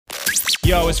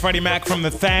Yo, it's Freddie Mac from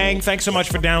The Thang. Thanks so much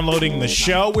for downloading the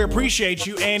show. We appreciate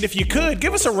you. And if you could,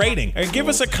 give us a rating or give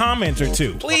us a comment or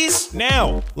two. Please.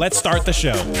 Now, let's start the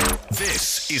show.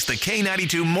 This is the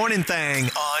K92 Morning Thang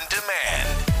on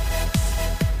demand.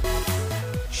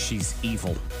 She's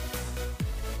evil.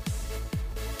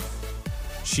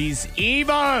 She's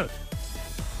evil.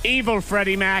 Evil,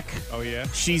 Freddie Mac. Oh, yeah?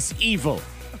 She's evil.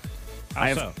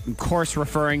 I am, of course,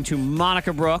 referring to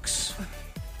Monica Brooks.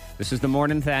 This is the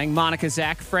Morning Thang. Monica,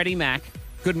 Zach, Freddie Mac.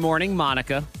 Good morning,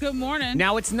 Monica. Good morning.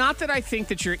 Now, it's not that I think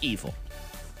that you're evil.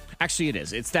 Actually, it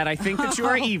is. It's that I think that you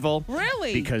are evil.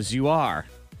 Really? Because you are.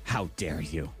 How dare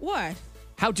you? What?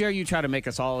 How dare you try to make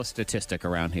us all a statistic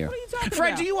around here? What are you talking Fred,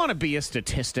 about? do you want to be a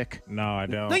statistic? No, I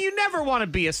don't. No, you never want to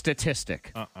be a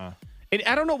statistic.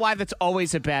 I don't know why that's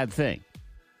always a bad thing.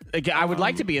 Again, I would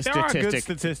like to be a There statistic. are good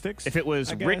statistics. If it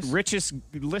was I guess. richest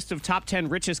list of top 10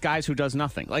 richest guys who does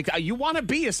nothing. Like, you want to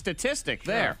be a statistic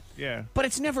there. Yeah. But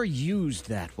it's never used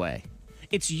that way.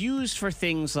 It's used for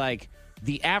things like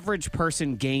the average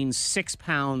person gains 6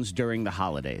 pounds during the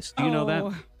holidays. Do you know that?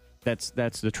 Oh. That's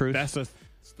the truth. That's a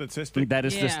statistic. That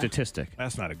is the Yeah. statistic.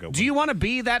 That's not a good one. Do you want to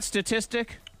be that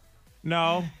statistic?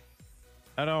 No.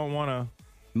 I don't want to.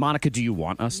 Monica, do you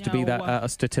want us to be No. that a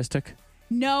statistic?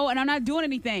 No, and I'm not doing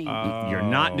anything. You're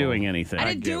not doing anything. I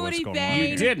didn't get do what's going on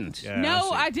anything. You didn't. Yeah,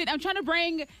 No, I I didn't. I'm trying to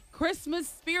bring Christmas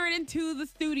spirit into the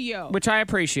studio. Which I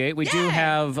appreciate. We do Yeah.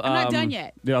 have. I'm not done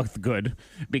yet. Oh, good.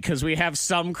 Because we have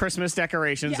some Christmas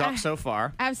decorations Yeah. up so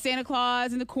far. I have Santa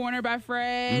Claus in the corner by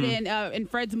Fred Mm-hmm. and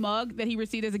Fred's mug that he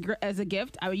received as a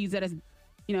gift. I would use that as,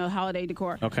 holiday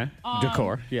decor. Okay.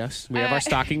 Decor, yes. We have our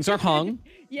stockings are hung.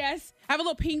 Yes. I have a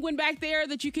little penguin back there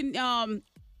that you can,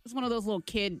 it's one of those little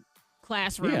kid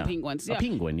classroom Yeah. penguins. A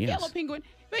penguin, yes. Yeah, a little penguin.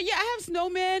 But yeah, I have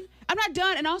snowmen. I'm not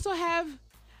done. And I also have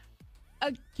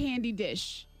a candy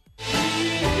dish.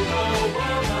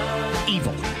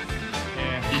 Evil.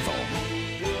 Yeah. Evil.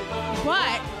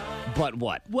 But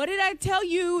What? what did I tell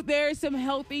you? There's some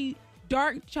healthy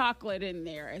dark chocolate in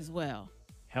there as well.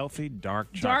 Healthy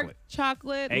dark Dark chocolate.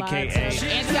 chocolate, lots AKA. of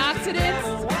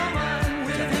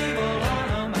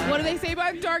antioxidants. What do they say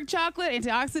about dark chocolate?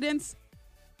 Antioxidants.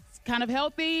 It's kind of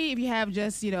healthy if you have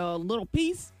just, a little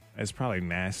piece. It's probably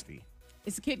nasty.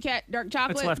 It's a Kit Kat dark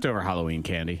chocolate. It's leftover Halloween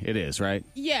candy. It is, right?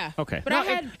 Yeah. Okay. But No, I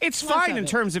had it's lots fine of in it.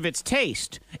 terms of its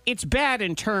taste. It's bad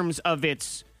in terms of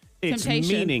its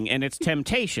Temptation. meaning and its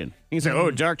temptation. You can say, oh,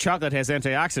 dark chocolate has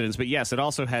antioxidants, but yes, it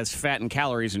also has fat and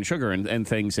calories and sugar and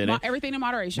things in it. Everything in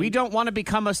moderation. We don't want to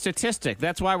become a statistic.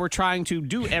 That's why we're trying to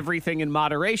do everything in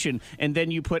moderation. And then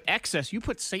you put excess. You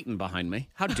put Satan behind me.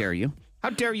 How dare you? How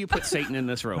dare you put Satan in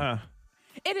this room?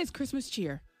 It is Christmas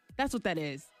cheer. That's what that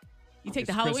is. You take It's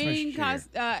the Halloween Christmas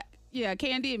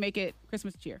candy and make it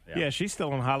Christmas cheer. Yeah, she's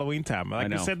still on Halloween time. Like I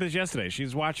know. said this yesterday,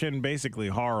 she's watching basically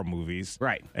horror movies.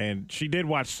 Right. And she did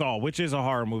watch Saw, which is a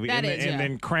horror movie. That and, is, and yeah.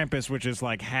 then Krampus, which is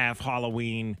like half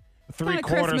Halloween, Kinda 3/4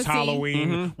 Christmassy.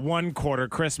 Halloween, 1/4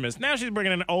 Christmas. Now she's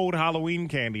bringing an old Halloween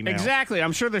candy now. Exactly.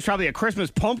 I'm sure there's probably a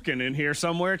Christmas pumpkin in here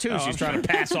somewhere, too. She's trying to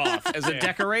pass off as a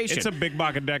decoration. It's a big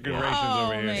box of decorations Oh,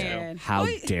 over here. man. How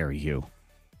Wait. dare you?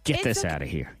 Get It's this okay. out of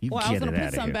here. You Well, I was get it gonna put out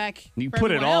of some here. back You for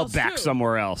put it everyone all else, back too.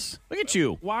 somewhere else. Look at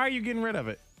you. Why are you getting rid of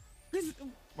it?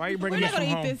 Why are you We're bringing not it from going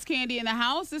to eat home? this candy in the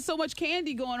house. There's so much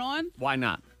candy going on. Why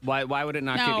not? Why would it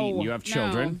not get No, eaten? You have no.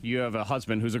 children. You have a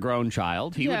husband who's a grown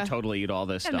child. He Yeah. would totally eat all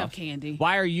this Got stuff. enough candy.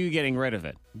 Why are you getting rid of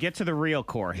it? Get to the real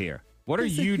core here. What are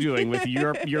you doing with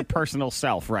your personal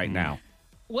self right now?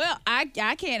 Well, I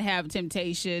can't have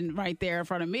temptation right there in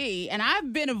front of me. And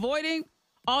I've been avoiding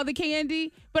all the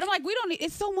candy. But I'm like, we don't need,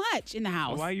 it's so much in the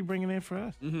house. Why are you bringing it in for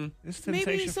us? Mm-hmm. It's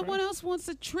temptation Maybe for someone us. else wants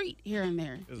a treat here and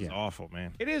there. This is awful,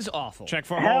 man. It is awful. Check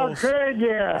for How holes. could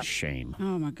you? Shame.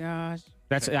 Oh, my gosh.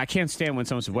 I can't stand when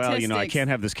someone says, well, I Statistics. can't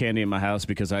have this candy in my house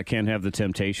because I can't have the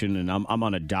temptation and I'm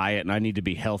on a diet and I need to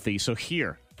be healthy. So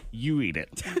here, you eat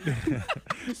it.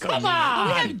 Come on.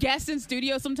 We have guests in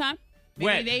studio sometime.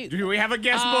 Maybe Do we have a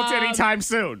guest booked anytime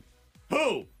soon?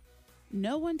 Who?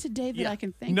 No one today that I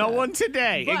can think No of. one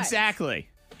today. But- Exactly.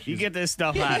 You get this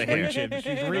stuff out of here. She's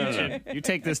reaching. You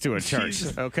take this to a church,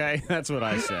 okay? That's what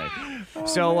I say.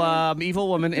 So, evil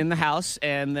woman in the house,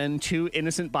 and then two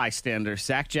innocent bystanders,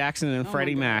 Zach Jackson and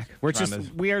Freddie Mac.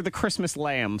 We are the Christmas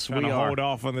lambs. Trying We to are. hold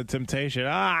off on the temptation.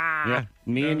 Yeah,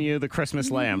 me and you, the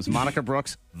Christmas lambs. Monica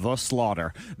Brooks, the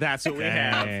slaughter. That's what we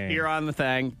have Dang. here on the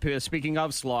thing. Speaking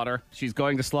of slaughter, she's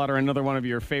going to slaughter another one of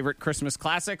your favorite Christmas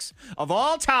classics of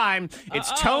all time.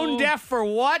 It's Tone Deaf for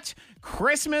What?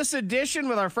 Christmas edition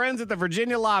with our friends at the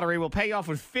Virginia Lottery. We'll pay you off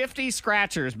with 50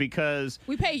 scratchers because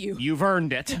we pay you. You've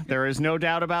earned it. There is no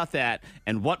doubt about that.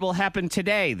 And what will happen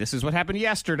today? This is what happened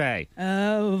yesterday.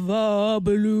 Ava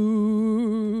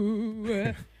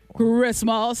Blue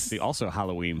Christmas. Also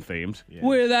Halloween themed. Yeah.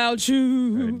 Without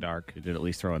you. Very dark. You did at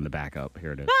least throw in the backup.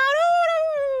 Here it is.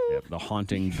 Yep, the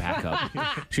haunting backup.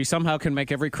 She somehow can make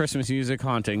every Christmas music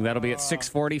haunting. That'll be at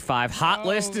 6:45. Hot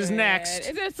list is next.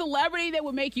 Is there a celebrity that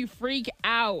would make you freak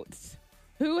out?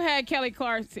 Who had Kelly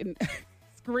Clarkson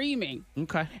screaming?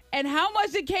 Okay. And how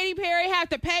much did Katy Perry have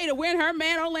to pay to win her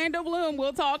man Orlando Bloom?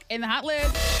 We'll talk in the Hot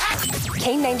List.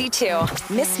 K92,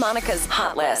 Miss Monica's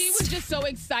Hot List. She was just so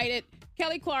excited.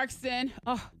 Kelly Clarkson,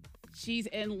 she's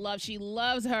in love. She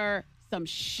loves her some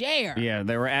Cher. Yeah,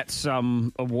 they were at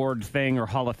some award thing or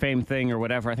Hall of Fame thing or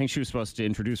whatever. I think she was supposed to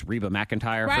introduce Reba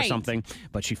McEntire for something,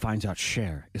 but she finds out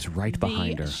Cher is right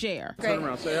behind her. Cher. Turn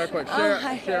around, say hi quick. Cher,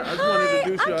 I just want to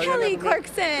introduce you. I'm Kelly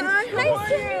Clarkson. Nice to meet you.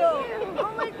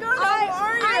 Oh my God, how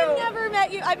are you? I've never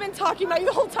met you. I've been talking about you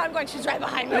the whole time going, she's right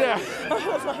behind me. Yeah. I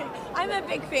was like, I'm a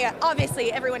big fan.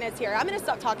 Obviously, everyone is here. I'm going to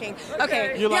stop talking.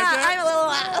 Okay. You like that? I'm a little,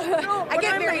 I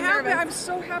get very nervous. I'm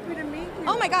so happy to meet you.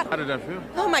 Oh my God. How did that feel?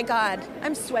 Oh my God.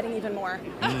 I'm sweating even more.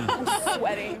 I'm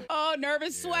sweating. Oh,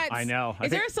 nervous sweats. I know.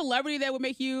 Is there a celebrity that would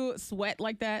make you sweat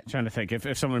like that? Trying to think.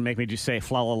 If someone would make me just say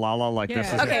fla la la la like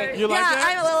this. Is okay. You like that?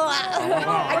 I'm a little,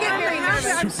 I get very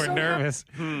nervous. Super nervous.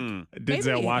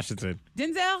 Denzel Washington.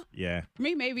 Denzel? Yeah.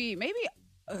 Me, maybe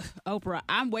Oprah.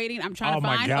 I'm waiting. I'm trying Oh to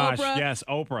find my gosh. Oprah. Yes,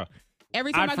 Oprah.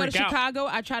 Every time I'd I go to freak out. Chicago,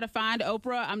 I try to find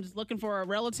Oprah. I'm just looking for a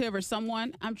relative or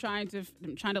someone. I'm trying to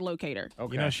locate her.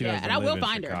 Okay. You know she doesn't and I live will in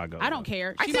find Chicago, her. I don't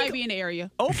care. I She think might be in the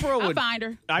area. Oprah I'll would find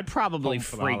her. I'd probably Home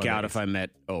for the freak out holidays. if I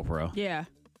met Oprah. Yeah.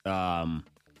 I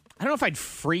don't know if I'd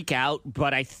freak out,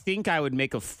 but I think I would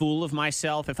make a fool of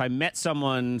myself if I met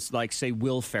someone like, say,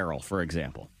 Will Ferrell, for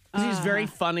example. 'Cause he's very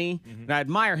funny, and I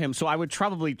admire him, so I would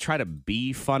probably try to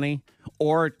be funny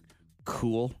or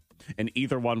cool, and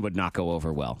either one would not go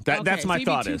over well. That's so my you'd be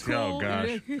thought too is. cool. Oh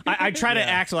gosh, I try to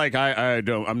act like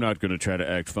I'm not going to try to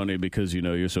act funny because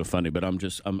you're so funny, but I'm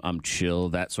chill,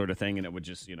 that sort of thing, and it would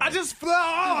just I just flew.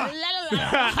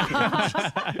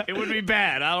 it would be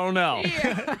bad. I don't know.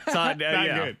 Yeah. So,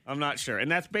 good. I'm not sure.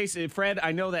 And that's basically, Fred,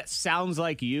 I know that sounds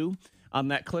like you on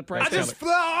that clip right I there. just flew.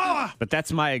 But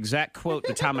that's my exact quote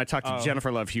the time I talked to Jennifer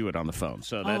Love Hewitt on the phone.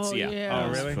 So that's, yeah.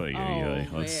 Oh, really?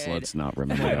 Let's not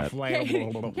remember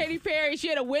that. Katy Perry, she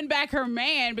had to win back her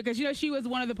man because, she was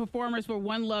one of the performers for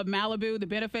One Love Malibu, the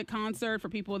benefit concert for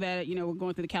people that, were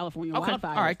going through the California wildfires.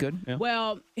 All right, good. Yeah.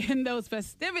 Well, in those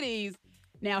festivities,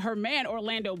 now her man,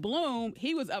 Orlando Bloom,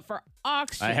 he was up for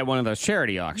auction. I had one of those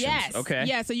charity auctions. Yes. Okay.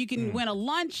 Yeah, so you can win a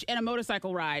lunch and a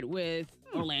motorcycle ride with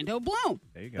Orlando Bloom.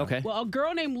 There you go. Okay. Well, a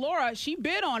girl named Laura, she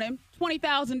bid on him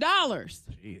 $20,000.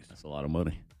 Jeez. That's a lot of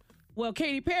money. Well,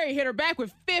 Katy Perry hit her back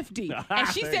with 50. And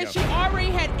she There you said go. she already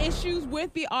had issues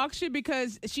with the auction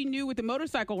because she knew with the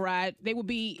motorcycle ride, it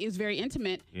was very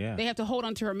intimate. Yeah. They have to hold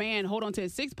on to her man, hold on to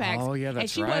his six packs. Oh, yeah, and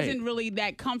that's she right. wasn't really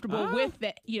that comfortable with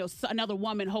that, another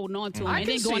woman holding on to him I and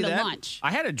can then going see to that. lunch.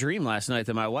 I had a dream last night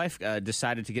that my wife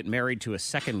decided to get married to a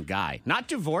second guy. Not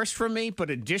divorced from me, but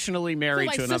additionally married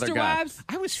like to another sister guy. wives?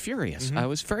 I was furious. I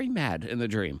was very mad in the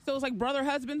dream. So it's like brother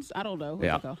husbands? I don't know.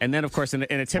 Yeah, and then of course in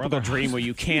a typical Brother dream where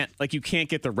you can't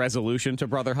get the resolution to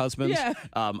brother husbands. Yeah.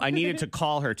 I needed to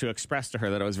call her to express to her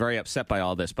that I was very upset by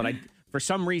all this, but for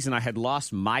some reason I had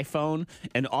lost my phone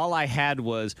and all I had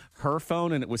was her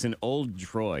phone and it was an old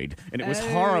Droid and it was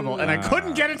horrible and I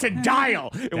couldn't get it to dial.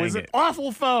 It was an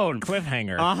awful phone.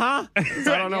 Cliffhanger.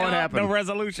 So I don't know what happened. No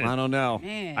resolution. I don't know.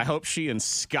 Man. I hope she and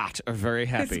Scott are very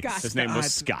happy. Scott. His name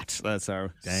was Scott. That's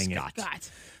our Dang it. Scott. God.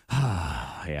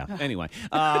 Yeah. Anyway,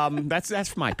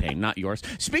 that's my pain, not yours.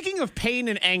 Speaking of pain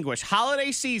and anguish,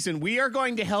 holiday season, we are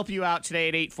going to help you out today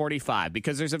at 8:45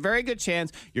 because there's a very good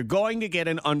chance you're going to get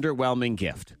an underwhelming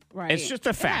gift. Right. It's just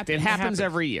a fact. It happens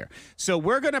every year. So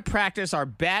we're going to practice our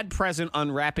bad present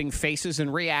unwrapping faces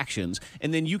and reactions,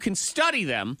 and then you can study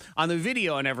them on the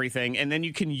video and everything, and then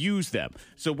you can use them.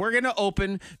 So we're going to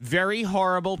open very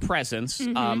horrible presents,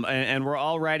 and we're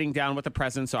all writing down what the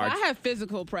presents are. I have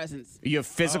physical presents. You have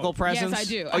physical presents? Yes, I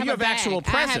do. Oh, you a have bag. actual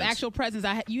presents? I have actual presents.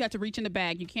 You have to reach in the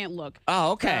bag. You can't look.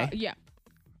 Oh, okay. Yeah.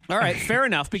 All right, fair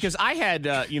enough. Because I had,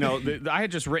 I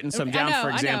had just written some down. For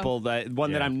example, the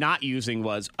one that I'm not using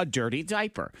was a dirty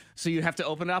diaper. So you have to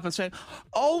open it up and say,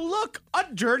 "Oh, look, a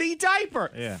dirty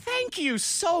diaper." Yeah. Thank you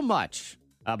so much.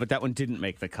 But that one didn't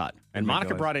make the cut. And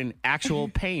Monica brought in actual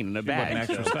pain in a bag.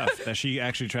 Extra stuff that she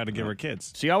actually tried to give her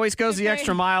kids. She always goes the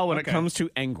extra mile when it Okay. comes to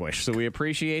anguish, so we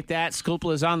appreciate that.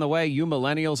 Scoopla is on the way. You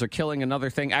millennials are killing another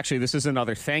thing. Actually, this is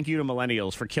another thank you to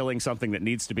millennials for killing something that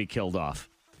needs to be killed off.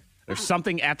 There's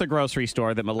something at the grocery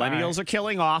store that millennials are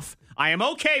killing off. I am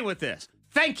okay with this.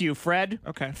 Thank you, Fred.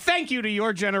 Okay. Thank you to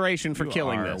your generation for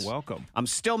killing this. Welcome. I'm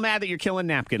still mad that you're killing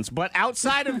napkins, but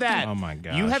outside of that, Oh, my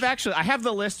gosh. you have actually. I have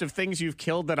the list of things you've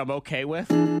killed that I'm okay with.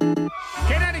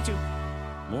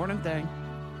 K92 morning thing.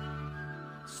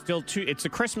 Still too. It's a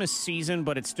Christmas season,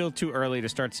 but it's still too early to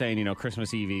start saying,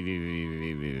 Christmas Eve.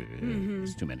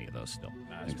 There's too many of those still.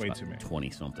 It's way too many. 20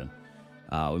 something.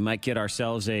 We might get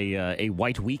ourselves a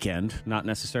white weekend, not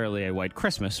necessarily a white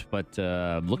Christmas, but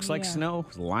looks like snow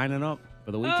is lining up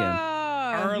for the weekend.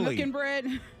 Early. Looking bread.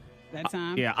 That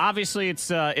time. Yeah, obviously it's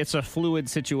a fluid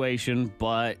situation,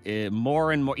 but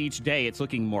more and more each day it's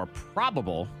looking more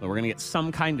probable that we're going to get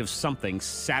some kind of something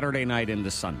Saturday night into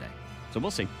Sunday. So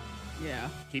we'll see. Yeah.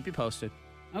 Keep you posted.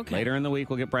 Okay. Later in the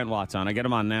week we'll get Brent Watts on. I get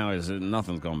him on now is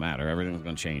nothing's going to matter. Everything's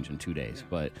going to change in 2 days,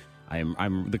 but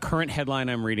I'm the current headline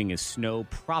I'm reading is snow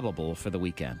probable for the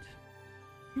weekend.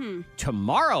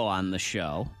 Tomorrow on the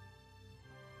show,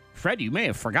 Fred, you may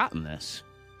have forgotten this.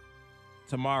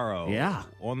 Tomorrow. Yeah.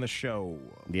 On the show.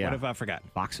 Yeah. What have I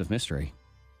forgotten? Box of Mystery.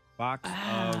 Box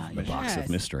of The Box of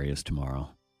Mystery is tomorrow.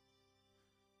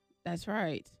 That's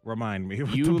right. Remind me.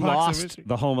 What You the Box of lost Mystery-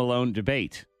 the Home Alone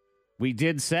debate. We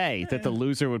did say that the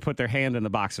loser would put their hand in the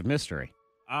Box of Mystery.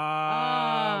 We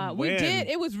when? did.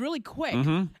 It was really quick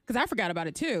because I forgot about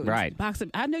it too. Right.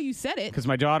 I know you said it. Because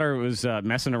my daughter was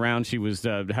messing around. She was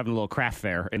having a little craft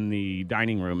fair in the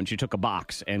dining room, and she took a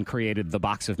box and created the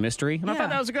Box of Mystery. And I thought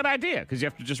that was a good idea because you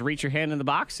have to just reach your hand in the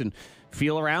box and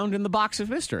feel around in the Box of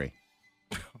Mystery.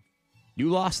 You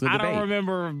lost the I debate. don't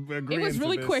remember agreeing It was to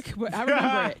really this. quick, but I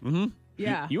remember it.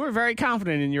 Yeah. You were very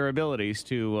confident in your abilities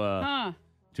to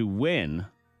win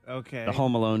Okay. the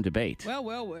Home Alone debate.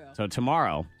 Well. So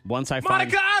tomorrow, once I find...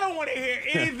 Monica, I don't want to hear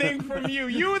anything from you.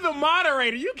 You're the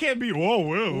moderator. You can't be,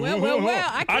 Well.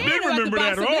 I can did about remember the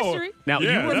Box that. of Oh. Mystery. Now, Yeah,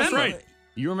 you that's remember right.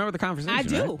 You remember the conversation, I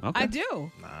do. right? Okay. I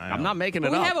do. I'm not making But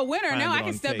it we up. have a winner. Find Now it I can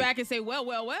on step tape. back and say,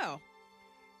 well.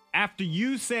 After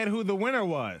you said who the winner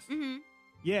was. Mm-hmm.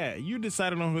 Yeah, you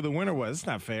decided on who the winner was. It's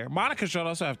not fair. Monica should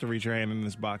also have to reach her hand in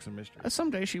this Box of Mystery.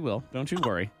 Someday she will. Don't you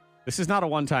worry. This is not a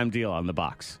one-time deal on the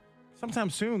box. Sometime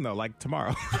soon, though, like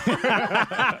tomorrow.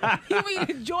 You mean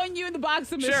to join you in the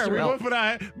Box of Mystery? Sure, we Well- both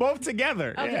put both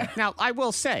together. Okay. Yeah. Now, I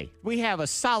will say, we have a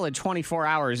solid 24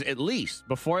 hours at least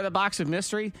before the Box of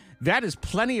Mystery. That is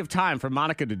plenty of time for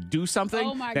Monica to do something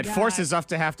Oh, my that God. forces us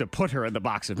to have to put her in the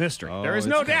Box of Mystery. Oh, there is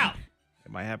it's no coming. doubt.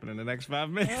 It might happen in the next 5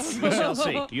 minutes. We shall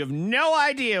see. You have no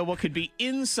idea what could be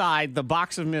inside the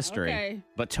Box of Mystery. Okay.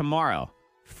 But tomorrow,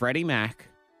 Freddie Mac,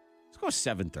 let's go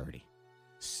 7:30.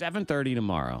 7:30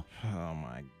 tomorrow. Oh,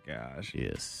 my gosh.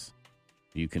 Yes.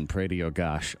 You can pray to your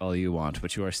gosh all you want,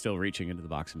 but you are still reaching into the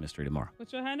Box of Mystery tomorrow.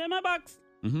 Put your hand in my box.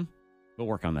 Mm-hmm. We'll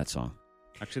work on that song.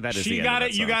 Actually, that is She the got end it.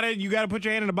 of that You song. got it. You got to put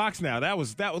your hand in the box now. That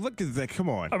was look at that. Come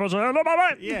on.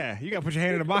 Yeah, you got to put your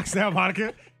hand in the box now,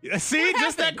 Monica. See,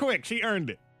 just that quick. She earned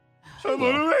it. You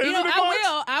know,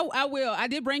 I will. I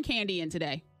did bring candy in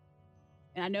today.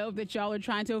 And I know that y'all are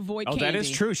trying to avoid candy. that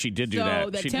is true. She did do so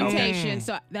that. the She- temptation.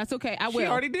 So that's okay. I will. She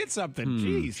already did something.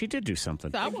 Jeez. She did do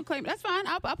something. So I will claim. That's fine.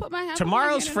 I'll put my hand.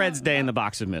 Tomorrow's Fred's day in the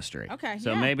Box of Mystery. Okay,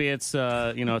 So yeah. maybe it's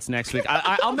it's next week.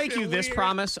 I'll make you this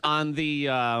promise on the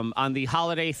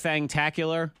holiday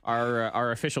Thangtacular,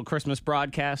 our official Christmas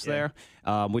broadcast there,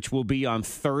 which will be on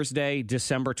Thursday,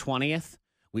 December 20th.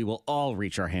 We will all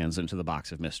reach our hands into the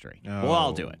Box of Mystery. We'll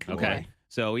all do it. Okay. Okay.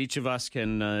 So each of us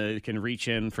can reach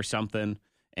in for something,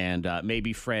 and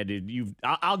maybe Fred,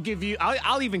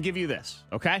 I'll even give you this.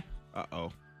 Okay.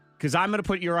 Uh-oh. Because I'm going to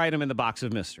put your item in the Box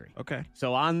of Mystery. Okay.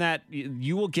 So on that,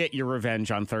 you will get your revenge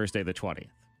on Thursday the 20th.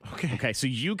 Okay. Okay, so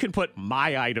you can put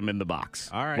my item in the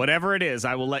box. All right. Whatever it is,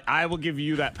 I will give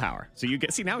you that power. So you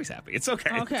get. See, now he's happy. It's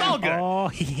okay. Okay. It's all good. Oh,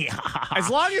 yeah. As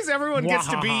long as everyone gets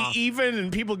to be even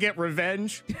and people get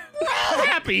revenge, we're all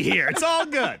happy here. It's all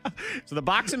good. So the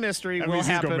Box of Mystery That will means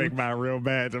he's happen going to make mine real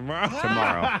bad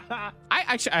tomorrow.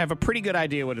 I have a pretty good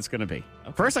idea what it's going to be.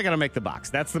 First, I got to make the box.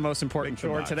 That's the most important Make the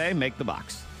chore box. today. Make the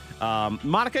box.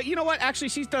 Monica, you know what? Actually,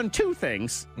 she's done two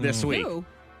things this week Two?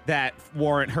 that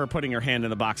warrant her putting her hand in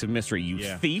the Box of Mystery. You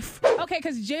Yeah. thief. Okay,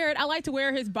 because Jared, I like to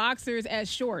wear his boxers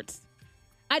as shorts.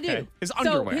 I do. Okay. His So,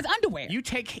 underwear. his underwear. You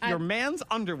take your man's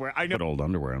underwear. I know. Put old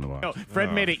underwear on the box. No,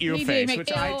 Fred made it ear He did face, make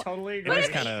which I ill- totally It agree. is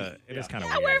with. kind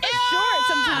of I wear weird. his shorts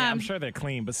sometimes. I'm sure they're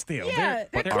clean, but still. Yeah,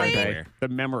 they're they're Are clean. they? The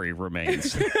memory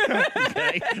remains.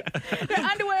 Okay. The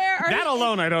underwear. Or That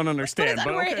alone I don't But understand. his But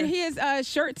underwear okay. and his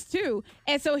shirts too.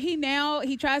 And so he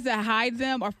tries to hide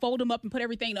them or fold them up and put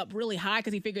everything up really high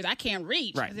because he figures I can't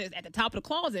reach. Right. 'cause it's at the top of the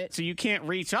closet. So you can't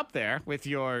reach up there with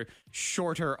your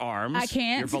shorter arms. I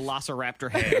can't. Your velociraptor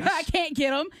hands. I can't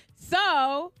get them.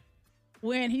 So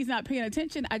when he's not paying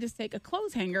attention, I just take a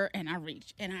clothes hanger and I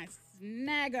reach and I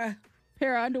snag a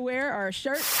pair of underwear or a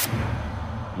shirt.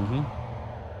 Mm-hmm.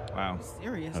 Wow.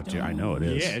 Serious. Oh, dear, I know it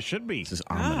is. Yeah, it should be. This is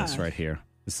ominous right here.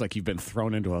 It's like you've been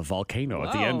thrown into a volcano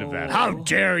at the end of that. Whoa. How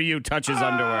dare you touch his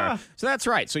underwear? So that's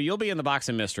right. So you'll be in the Box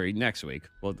of Mystery next week.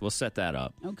 We'll set that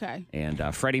up. Okay. And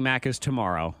Freddie Mac is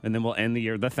tomorrow. And then we'll end the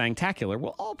year, the Thangtacular.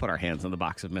 We'll all put our hands in the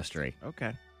Box of Mystery.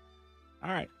 Okay. All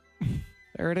right.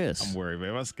 There it is. I'm worried,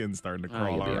 man. My skin's starting to Oh,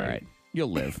 crawl you'll be all already. right. You'll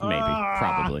live, maybe,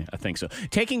 probably. I think so.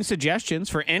 Taking suggestions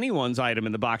for anyone's item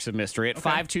in the Box of Mystery at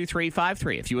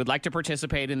 52353. If you would like to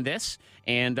participate in this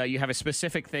and you have a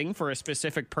specific thing for a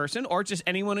specific person or just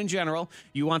anyone in general,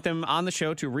 you want them on the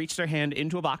show to reach their hand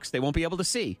into a box they won't be able to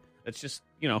see. It's just,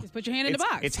 Just put your hand in the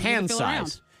box. It's You can hand feel around.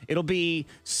 size. It'll be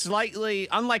slightly,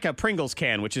 unlike a Pringles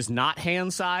can, which is not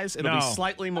hand size, it'll be No.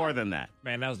 slightly more than that.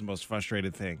 Man, that was the most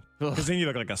frustrated thing. Because then you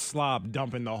look like a slob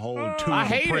dumping the whole tube I of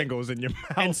hate it. Pringles in your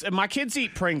mouth. And my kids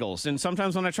eat Pringles, and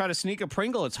sometimes when I try to sneak a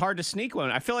Pringle, it's hard to sneak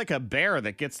one. I feel like a bear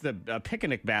that gets the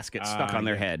picnic basket stuck on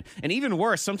their head. And even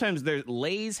worse, sometimes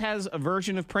Lay's has a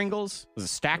version of Pringles, the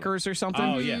Stackers or something.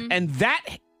 Oh, yeah. And that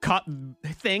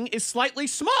thing is slightly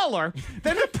smaller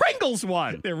than the Pringles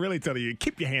one. They're really telling you,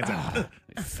 keep your hands out.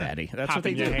 Fatty. That's Pop what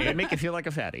they in do. your hand. They make you feel like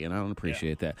a fatty, and I don't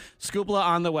appreciate that. Scoopla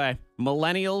on the way.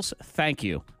 Millennials, thank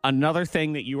you. Another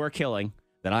thing that you are killing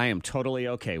that I am totally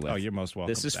okay with. Oh, you're most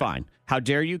welcome. This is to that. fine. How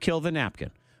dare you kill the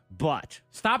napkin? But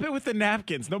Stop it with the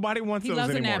napkins. Nobody wants He those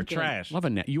loves a anymore. napkin. Trash. love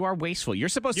a you are wasteful. You're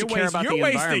supposed You're to care about you're the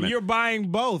wasting. environment. You're buying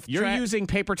both. You're Tra- using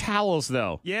paper towels,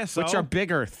 though. Yeah, so? Which are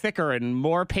bigger, thicker, and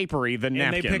more papery than and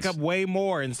napkins. they pick up way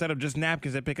more instead of just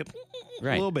napkins. They pick up a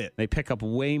little bit. They pick up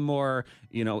way more,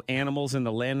 animals in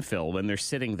the landfill when they're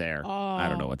sitting there. I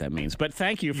don't know what that means. But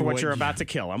thank you for what you're about to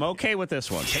kill. I'm okay with this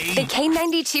one. The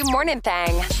K92 Morning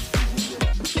Thang.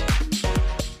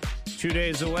 2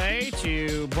 days away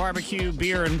to barbecue,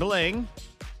 beer, and bling.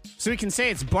 So we can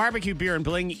say it's barbecue, beer, and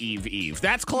bling Eve.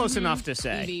 That's close enough to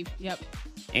say. Eve. Yep.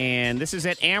 And this is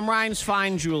at Amrine's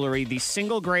Fine Jewelry, the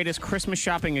single greatest Christmas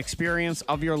shopping experience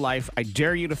of your life. I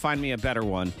dare you to find me a better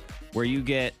one, where you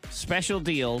get special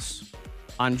deals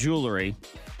on jewelry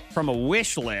from a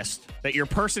wish list that your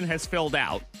person has filled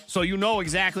out, so you know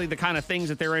exactly the kind of things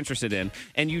that they're interested in.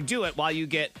 And you do it while you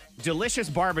get delicious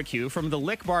barbecue from the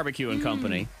Lick Barbecue and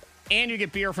Company, and you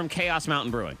get beer from Chaos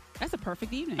Mountain Brewing. That's a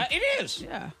perfect evening. It is.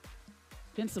 Yeah.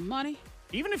 Spend some money.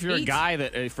 Even if you're a Eat. guy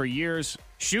that for years,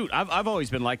 I've always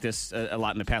been like this a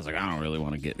lot in the past. Like, I don't really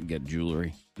want to get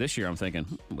jewelry. This year, I'm thinking,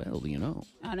 well,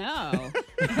 I know.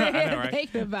 right?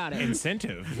 Thinking about it.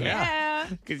 Incentive. Yeah.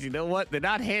 because you know what? They're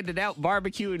not handing out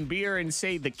barbecue and beer in,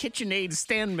 say, the KitchenAid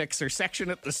stand mixer section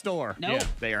at the store. Nope. Yeah.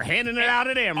 They are handing it out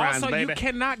at Amrine's, Also, baby. you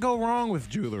cannot go wrong with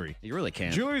jewelry. You really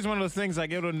can't. Jewelry is one of those things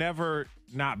like it'll never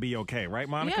not be okay, right,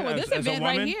 Monica? Yeah, well, this as a event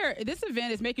woman, right here, this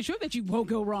event is making sure that you won't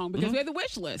go wrong because we have the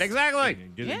wish list. Exactly.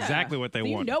 Get Yeah. exactly what they So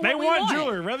you want. know They what we want want.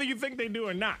 jewelry, whether you think they do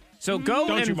or not. So go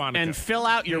Don't you, Monica? and fill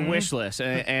out your wish list.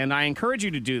 And I encourage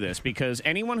you to do this because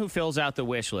anyone who fills out the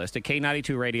wish list at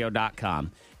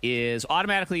K92radio.com is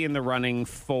automatically in the running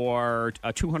for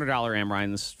a $200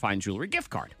 Amrine's Fine Jewelry gift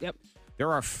card. Yep.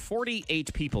 There are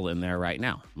 48 people in there right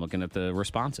now. I'm looking at the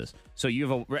responses. So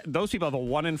those people have a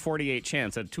 1 in 48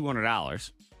 chance at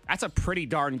 $200. That's a pretty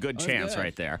darn good chance good.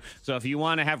 right there. So if you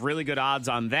want to have really good odds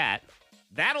on that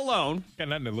alone, Got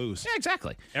nothing to lose. yeah,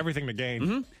 exactly. Everything to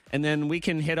gain. And then we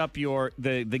can hit up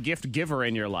the gift giver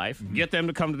in your life, get them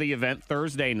to come to the event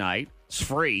Thursday night. It's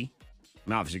free.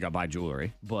 And obviously, you got to buy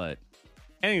jewelry,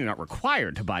 and you're not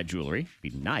required to buy jewelry. Be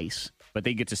nice. But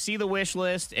they get to see the wish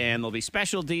list, and there'll be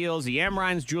special deals. The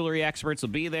Amrine's jewelry experts will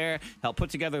be there, help put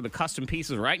together the custom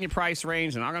pieces right in your price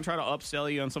range. They're not going to try to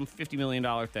upsell you on some $50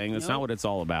 million thing. That's not what it's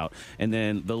all about. And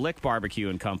then the Lick Barbecue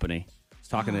and Company.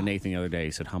 Talking to Nathan the other day,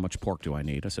 he said, how much pork do I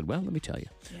need? I said, well, let me tell you.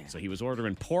 Yeah. So he was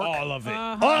ordering pork. All of it.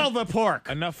 All the pork.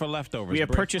 Enough for leftovers. We have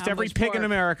Bring- purchased How every much pig in pork?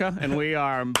 America, and we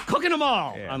are cooking them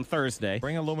all on Thursday.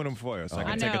 Bring aluminum foil so I I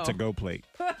can take a know. to-go plate.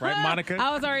 Right, Monica?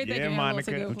 I was already thinking Yeah, of a little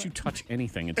Monica. to-go Don't you touch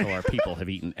anything until our people have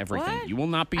eaten everything. What? You will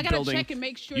not be I gotta building. check and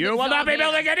make sure You that will it's not all be there.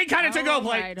 building any kind of to-go All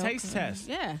plate. right, Taste okay. test.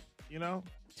 Yeah. You know?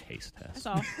 Taste test. That's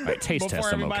all. All right, taste Before test.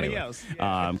 I'm everybody okay else.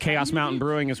 with. Chaos Mountain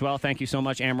Brewing as well. Thank you so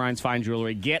much, Amrine's Fine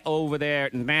Jewelry. Get over there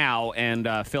now and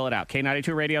fill it out.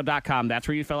 K92radio.com. That's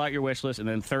where you fill out your wish list. And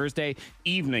then Thursday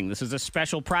evening, this is a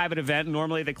special private event.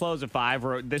 Normally they close at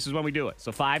 5. This is when we do it.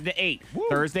 So 5 to 8.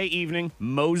 Thursday evening,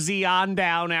 mosey on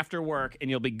down after work, and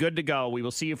you'll be good to go. We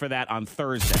will see you for that on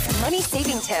Thursday. Money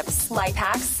saving tips, life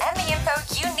hacks, and the info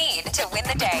you need to win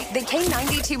the day. The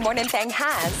K92 Morning Thang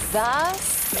has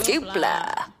the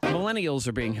Scoopla. Millennials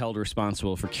are being held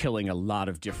responsible for killing a lot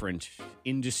of different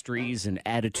industries and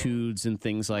attitudes and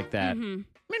things like that. Mm-hmm.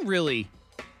 I mean, really,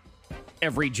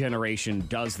 every generation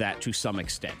does that to some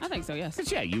extent. I think so, yes.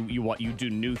 'Cause, yeah, you do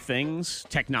new things,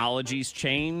 technologies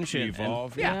change, and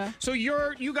evolve. Yeah. So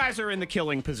you guys are in the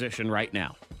killing position right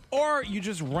now. Or you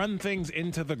just run things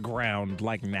into the ground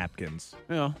like napkins.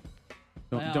 You know,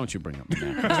 don't you bring up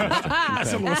that.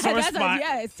 That's a little sore spot.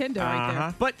 Yeah, it's Tinder right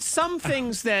there. But some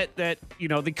things that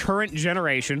the current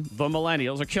generation, the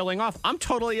millennials, are killing off, I'm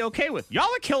totally okay with. Y'all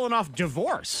are killing off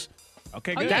divorce.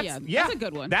 Okay, Oh, good. yeah. That's a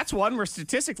good one. That's one where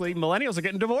statistically millennials are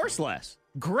getting divorced less.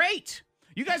 Great.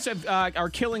 You guys are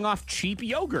killing off cheap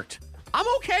yogurt. I'm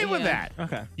okay with Yeah. that.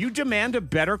 Okay. You demand a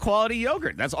better quality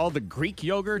yogurt. That's all the Greek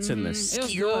yogurts and the Mm-hmm. It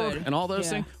was skyr good. and all those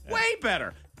Yeah. things. Way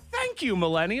better. Thank you,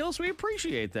 millennials. We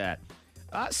appreciate that.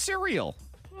 Cereal.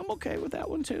 I'm okay with that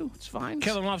one too. It's fine.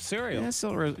 Killing off cereal. Yeah,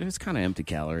 it's kind of empty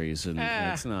calories and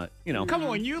it's not, Come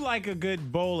on, you like a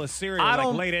good bowl of cereal I like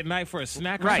don't- late at night for a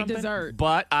snack or Right. something? Dessert.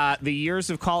 But the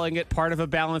years of calling it part of a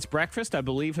balanced breakfast, I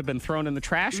believe, have been thrown in the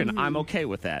trash, and I'm okay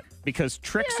with that because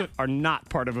tricks are not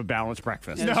part of a balanced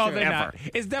breakfast. No, they're ever. not.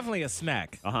 It's definitely a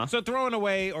snack. Uh-huh. So throwing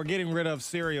away or getting rid of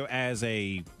cereal as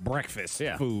a breakfast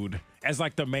food, as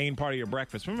like the main part of your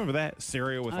breakfast. Remember that?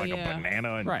 Cereal with like yeah. a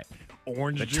banana and Right.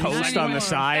 orange The juice. toast on the anymore.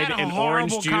 side That a and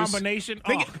horrible orange juice. combination.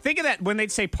 Think of that when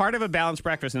they'd say part of a balanced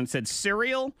breakfast and it said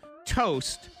cereal,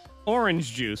 toast,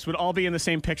 orange juice would all be in the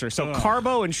same picture. So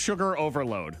carbo and sugar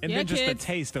overload. And Yeah, then just kids. the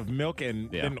taste of milk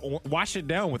and Yeah. then wash it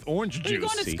down with orange When you're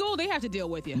juice. going to school, they have to deal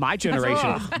with you. My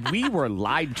generation, we were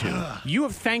lied to. You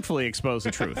have thankfully exposed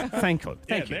the truth. Thank you.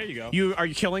 there you go. Are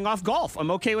you killing off golf?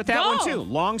 I'm okay with that Golf. one too.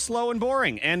 Long, slow, and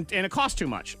boring, and it costs too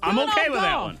much. I'm Killing okay off with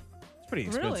that golf. one. It's pretty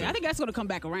expensive. Really? I think that's going to come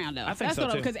back around, though. I think that's so,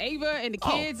 too. Because Ava and the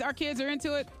kids, our kids are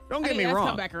into it. Don't I get think me that's wrong.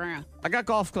 come back around. I got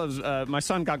golf clubs. My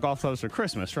son got golf clubs for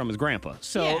Christmas from his grandpa.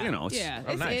 So, yeah. it's, yeah.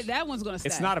 nice. That one's going to stay.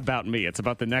 It's not about me. It's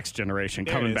about the next generation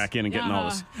There it coming is. back in and getting all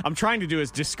this. I'm trying to do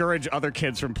is discourage other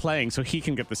kids from playing so he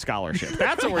can get the scholarship.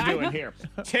 That's what we're doing here.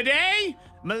 Today,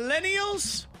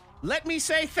 millennials, let me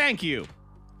say thank you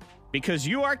because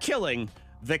you are killing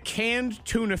the canned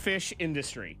tuna fish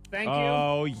industry. Thank you.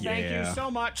 Oh, Thank you yeah.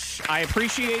 so much. I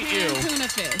appreciate Canned you. tuna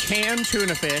fish. Canned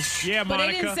tuna fish. Yeah, But they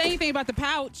Monica. didn't say anything about the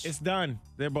pouch. It's done.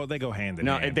 They go hand in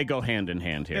No, hand. they go hand in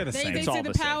hand here. They're the same. They It's said all the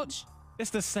the same. pouch. It's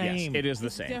the same. Yes, it is the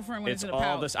same. different when it's in a all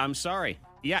pouch. this. I'm sorry.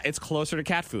 Yeah, it's closer to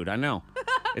cat food. I know.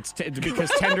 It's because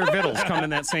tender vittles come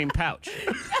in that same pouch.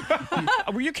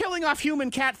 You're killing off human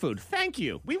cat food. Thank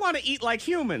you. We want to eat like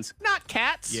humans, not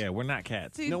cats. Yeah, we're not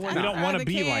cats. See, No, we're I not. We don't want to rather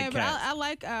be can, like but cats. I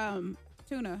like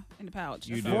tuna in the pouch.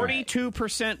 You That's do. all right.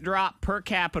 42% drop per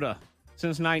capita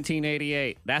since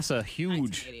 1988. That's a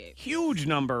 1988. huge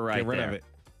number right Get rid there. of it.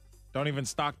 Don't even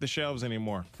stock the shelves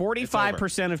anymore.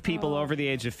 45% of people over the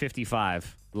age of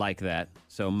 55 like that.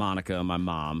 So Monica, my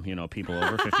mom, people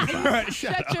over 55.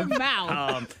 Shut your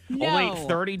mouth. No. Only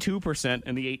 32%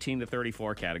 in the 18 to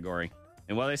 34 category.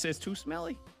 And they say it's too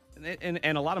smelly.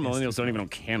 And a lot of millennials don't even own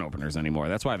can openers anymore.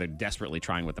 That's why they're desperately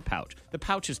trying with the pouch. The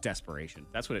pouch is desperation.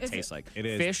 That's what it Is tastes it? like. It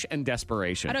is. Fish and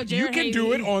desperation. I know You Jared can hates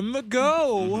do it on the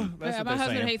go. That's Yeah, what my they're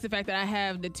husband saying. hates the fact that I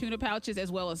have the tuna pouches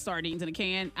as well as sardines in a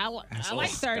can. I like disgusting.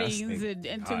 sardines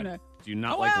and tuna. Do you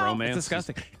not like Well, romance? It's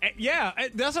disgusting. Yeah,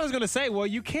 that's what I was going to say. Well,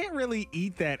 you can't really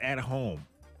eat that at home.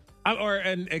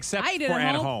 Except I eat it for at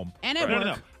at home home. and at No.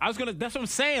 work. I was gonna. That's what I'm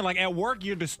saying. Like at work,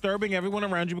 you're disturbing everyone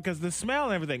around you because of the smell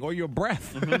and everything, or your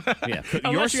breath. Yeah.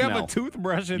 Unless you smell. have a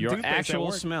toothbrush and Your toothpaste at actual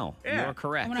work. smell. Yeah. You're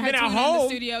correct. When I Then had at tuna in the home-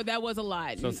 studio, that was a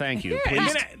lot. So thank you. Yeah, Please, and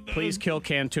then please kill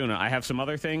canned tuna. I have some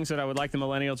other things that I would like the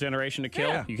millennial generation to kill.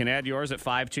 Yeah. You can add yours at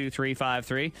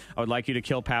 52353. I would like you to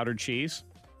kill powdered cheese.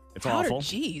 It's awful.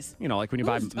 Cheese. Like when you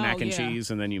buy Who's- mac oh, and yeah. cheese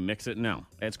and then you mix it. No,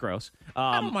 it's gross.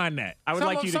 I don't mind that. I would Some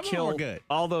like of- you to some of them kill are good.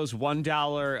 all those $1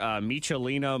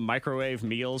 Michelina microwave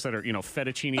meals that are,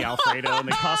 fettuccine Alfredo and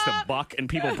they cost $1 and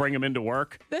people bring them into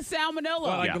work. The salmonella.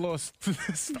 Well, like Yeah. the little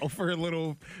Stouffer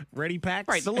little ready packs.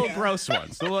 Right, the little gross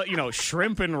ones. The little,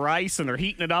 shrimp and rice, and they're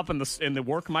heating it up in the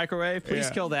work microwave. Please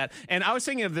Yeah. kill that. And I was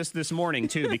thinking of this morning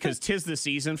too, because 'tis the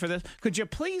season for this. Could you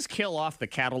please kill off the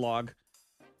catalog?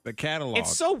 The catalog.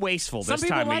 It's so wasteful Some this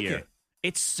people time like of year. it.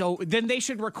 It's so. Then they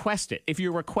should request it. If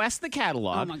you request the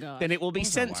catalog, Oh, my gosh. then it will be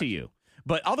sent to you.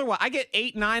 But otherwise, I get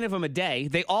 8, 9 of them a day.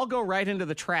 They all go right into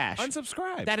the trash.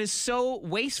 Unsubscribe. That is so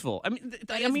wasteful. I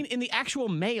mean, in the actual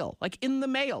mail, like in the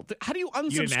mail. How do you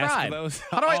unsubscribe? didn't ask for those?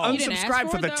 How do I Oh. You didn't ask unsubscribe for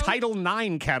for it, the though? Title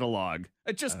IX catalog?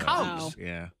 It just comes.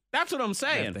 Yeah. That's what I'm I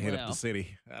saying. have to hit up Well. the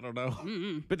city. I don't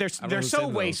know. But they're know they're who so sends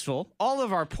those. wasteful. All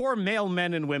of our poor male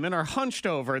men and women are hunched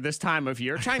over this time of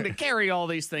year trying to carry all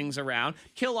these things around.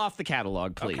 Kill off the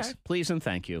catalog, please. Okay. Please and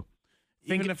thank you.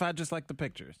 Even if I just like the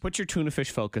pictures. Put your tuna fish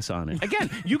focus on it. Again,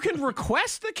 you can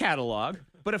request the catalog,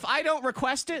 but if I don't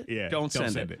request it, don't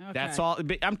send it. Okay. That's all.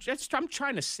 I'm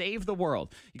trying to save the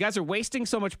world. You guys are wasting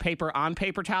so much paper on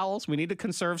paper towels. We need to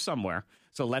conserve somewhere.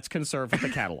 So let's conserve with the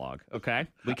catalog, okay?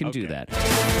 We can do that.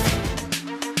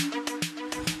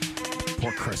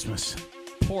 Poor Christmas.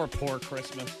 Poor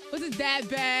Christmas. Was it that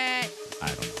bad? I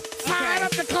don't know. Fire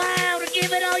up the cloud and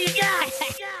give it all you got.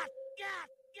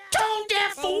 Tone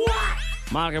deaf for what?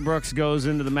 Monica Brooks goes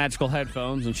into the magical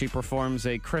headphones and she performs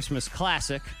a Christmas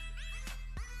classic.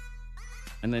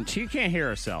 And then she can't hear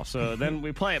herself, so then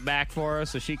we play it back for her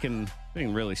so she can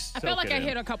really soak I feel like it I in.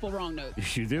 hit a couple wrong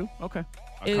notes. You do? Okay.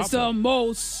 It's the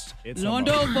most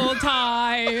wonderful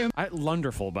time.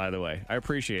 Wonderful, by the way. I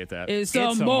appreciate that. It's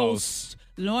the most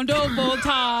wonderful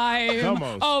time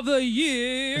of the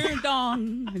year.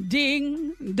 Dong,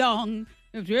 ding, dong.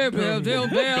 Telling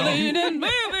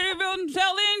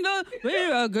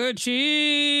the good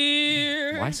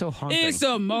cheer. Why so haunting? It's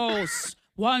the most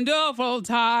wonderful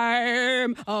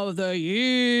time of the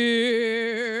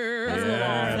year.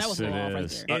 That was a little off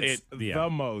right there. It's the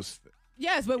most.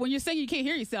 Yes, but when you're saying you can't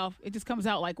hear yourself, it just comes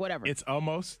out like whatever. It's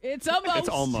almost. It's almost. It's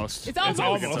almost. It's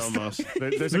almost. It's almost.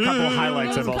 There's a couple of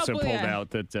highlights I've also pulled yeah. out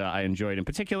that I enjoyed in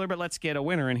particular, but let's get a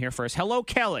winner in here first. Hello,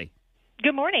 Kelly.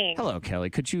 Good morning. Hello,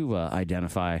 Kelly. Could you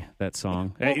identify that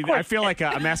song? Well, of course. I feel like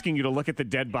I'm asking you to look at the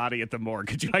dead body at the morgue.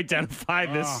 Could you identify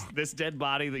this dead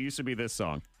body that used to be this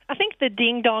song? I think the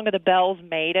ding dong of the bells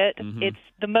made it. Mm-hmm. It's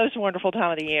the most wonderful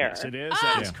time of the year. Yes, it is.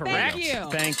 That is correct. Thank you.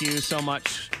 Thank you so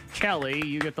much, Kelly.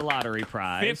 You get the lottery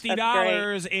prize.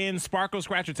 $50 in Sparkle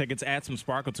Scratcher tickets. Add some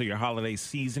sparkle to your holiday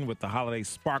season with the Holiday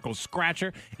Sparkle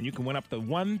Scratcher, and you can win up to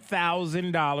 $1,000.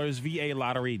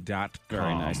 VALottery.com.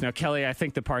 Very nice. Now, Kelly, I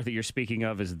think the part that you're speaking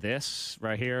of is this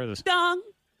right here. This Dong,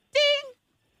 ding,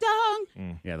 dong.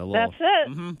 Yeah, the little, That's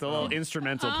it. The little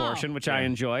instrumental portion, which I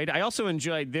enjoyed. I also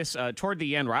enjoyed this toward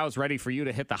the end where I was ready for you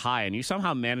to hit the high, and you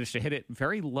somehow managed to hit it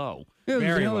very low.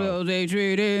 Very low. Day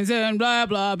treatings and blah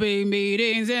blah big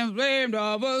meetings and flamed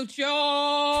of a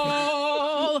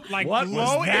show. Like What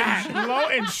low was that? low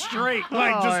and straight.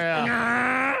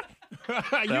 Like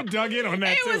you dug in on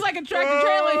that It too. was like a tractor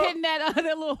trailer hitting that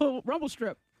little rumble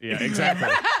strip. Yeah, exactly.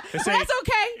 That's okay. That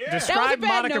was a Describe bad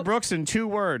Monica note. Brooks in 2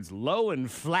 words: low and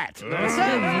flat.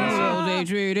 Day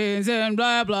treatings and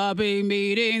blah blah big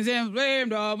meetings and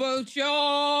flamed of a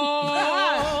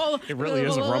show. It really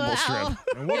is a rumble strip.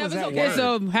 And what was that It's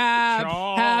word? the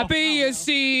happiest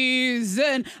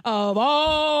season of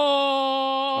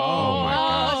all. Oh, my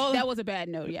gosh. That was a bad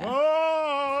note, yeah.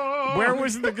 Oh! Where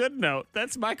was the good note?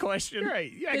 That's my question.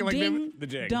 Right. You The acting like ding the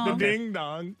jing. dong. The ding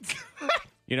dong.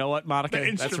 You know what, Monica?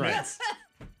 The That's right. instruments.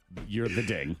 You're the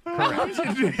ding. Correct.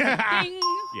 Ding.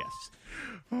 Yes.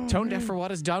 Tone Deaf for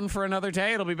What is done for another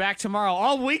day. It'll be back tomorrow.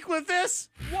 All week with this?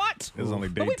 What? It was only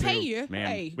day But we 2. pay you. Man,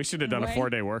 Hey, we should have done a anyway.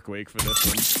 4-day work week for this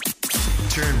one.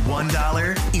 Turn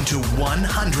 $1 into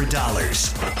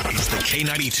 $100. It's the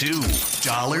K92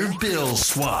 Dollar Bill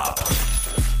Swap.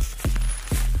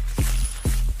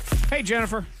 Hey,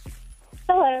 Jennifer.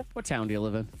 Hello, What town do you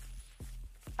live in?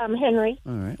 I'm Henry.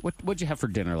 All right. What'd you have for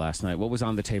dinner last night? What was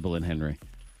on the table in Henry?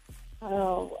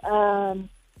 Oh,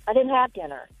 I didn't have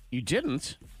dinner. You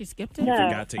didn't? She skipped it? No,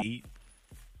 Got to eat.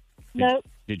 nope.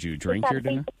 Did you Just drink had your a piece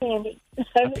dinner? of candy.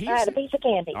 piece? I had a piece of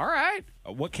candy. All right.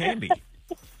 What candy?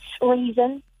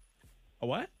 Reason. A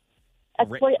what? A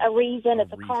reason.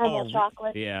 It's a Raisin. caramel Oh,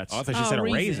 chocolate. Yeah. It's Oh, I thought you said a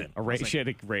Raisin. raisin. She had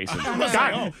a raisin.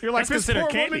 God, You're like, that's this poor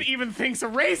considered woman candy. even thinks a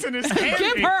raisin is candy.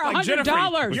 Give her Like, Jennifer,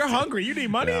 $100. you're hungry. You need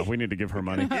money. Yeah, we need to give her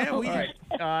money. Yeah, we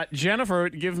Jennifer,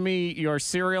 give me your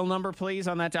serial number, please,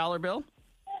 on that dollar bill.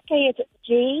 Okay, it's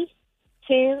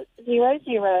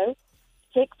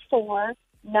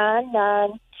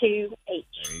G200649928.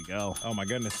 There you go. Oh, my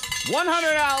goodness.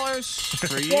 $100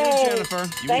 for you, Yay. Jennifer.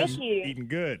 Thank you. Eating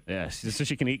good. Yes, just so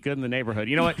she can eat good in the neighborhood.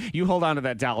 You know what? You hold on to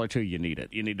that dollar too. You need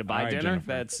it. You need to buy All right, dinner. Jennifer.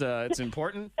 That's it's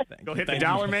important. Go hit the Thank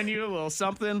dollar you. menu, a little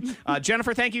something.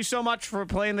 Jennifer, thank you so much for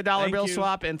playing the dollar Thank bill you.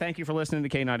 swap, and thank you for listening to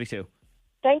K92.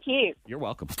 Thank you. You're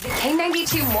welcome.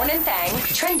 K92 Morning Thang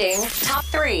trending top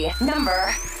 3.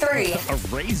 Number 3. A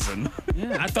raisin.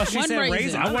 I thought she One said raisin.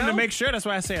 raisin. I wanted to make sure. That's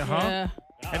why I said, huh? Yeah.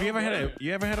 Have you ever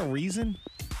had a raisin?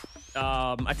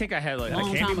 I think I had like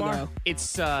Long a time candy bar. ago.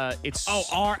 It's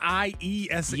Oh,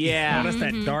 RIESE. Yeah. Oh, that's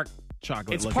that dark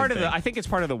chocolate. it's part of the. I think it's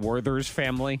part of the Werther's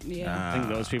family. Yeah. I think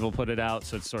those people put it out,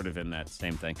 so it's sort of in that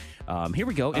same thing. Here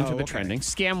we go into the okay. trending.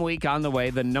 Scam week on the way.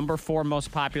 The number 4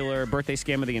 most popular birthday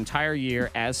scam of the entire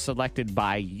year, as selected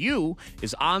by you,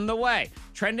 is on the way.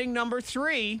 Trending number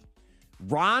 3,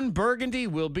 Ron Burgundy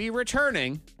will be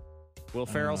returning. Will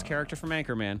Ferrell's character from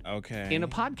Anchorman Okay. in a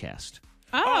podcast.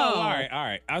 all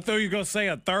right. I thought you were going to say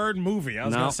a third movie. I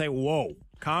was No. going to say, whoa,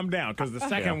 calm down, because the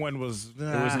second one was... It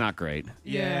was not great.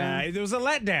 Yeah, it was a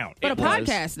letdown. But It a was.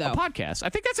 podcast, though. A podcast. I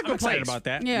think that's a good excited place. about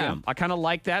that. Yeah. I kind of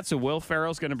like that. So Will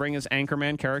Ferrell's going to bring his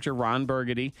Anchorman character, Ron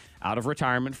Burgundy, out of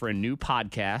retirement for a new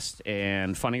podcast,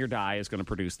 and Funny or Die is going to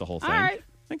produce the whole thing. All right.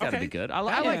 I think that'd Okay. be good. I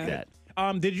like that.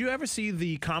 Did you ever see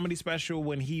the comedy special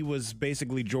when he was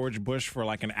basically George Bush for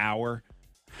like an hour?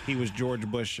 He was George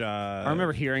Bush. I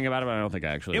remember hearing about it, but I don't think I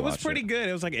actually It was watched pretty good.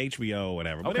 It was like HBO or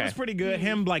whatever. But Okay. it was pretty good.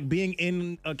 Him like being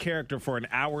in a character for an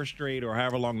hour straight or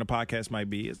however long the podcast might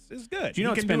be. It's good. Do you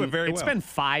know he it's can do been it very it's well. been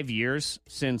 5 years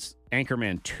since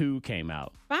Anchorman 2 came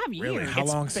out. 5 years. Really? How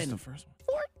It's long since been the first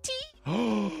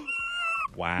 14.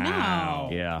 Wow.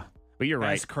 No. Yeah. But you're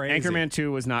That's right. crazy. Anchorman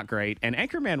 2 was not great. And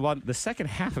Anchorman 1, the second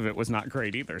half of it was not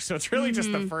great either. So it's really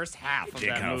just the first half of It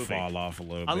that kind of movie. fall off a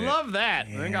little I bit. love that.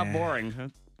 Then it got boring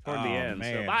toward the Oh, end.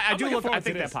 man. So I I'm do looking look. I forward to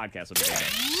think that this. podcast would be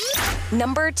good.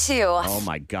 Number 2. Oh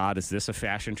my God, is this a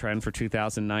fashion trend for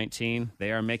 2019?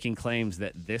 They are making claims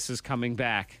that this is coming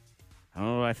back. I don't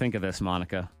know what I think of this,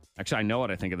 Monica. Actually, I know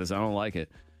what I think of this. I don't like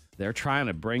it. They're trying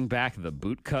to bring back the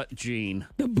bootcut jean.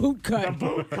 The boot cut.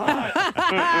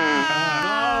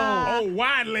 Oh,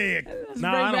 wide leg. No,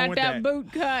 I Bring don't back want that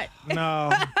boot cut.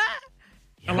 No.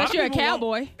 Unless you're a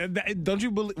cowboy. Don't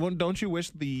you wish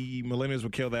the millennials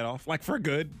would kill that off? Like for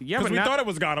good? Yeah, because but we not- thought it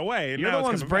was gone away. and You're now the it's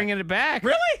ones coming bringing it back.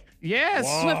 Really? Yes.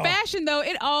 Whoa. With fashion, though,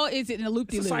 it all is in a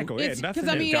loop-de-loop. It's a cycle, yeah, Because, nothing-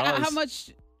 I it mean, does. how much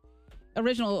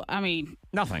original, I mean,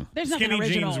 Nothing. there's nothing Skinny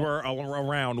original. jeans were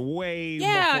around way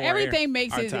Yeah, before everything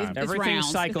makes our it- time. it's Everything rounds.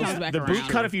 It cycles. comes back The boot around.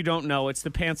 cut, if you don't know, it's the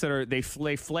pants that are they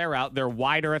flare out. They're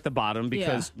wider at the bottom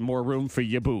because more room for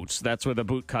your boots. That's where the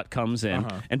boot cut comes in.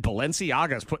 And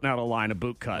Balenciaga's putting out a line of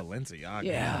boot cut. Balenciaga.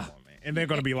 Yeah. Come on, man. And they're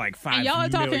going to be like $5 And y'all are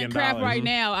talking million. crap right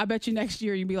now. I bet you next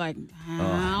year you'll be like, I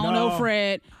don't No. know,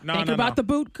 Fred. No, Think no, about no. the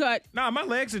boot cut. No, my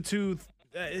legs are too.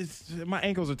 My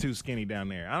ankles are too skinny down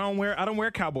there. I don't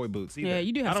wear cowboy boots either. Yeah,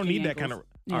 you do have I don't skinny need that kind ankles.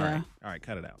 of. Yeah. All right,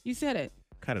 cut it out. You said it.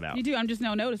 Cut it out. You do. I'm just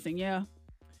now noticing. Yeah.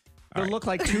 They look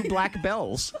like two black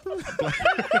bells. You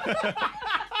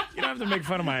don't have to make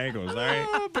fun of my ankles, all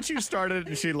right? But you started it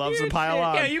and she loves to pile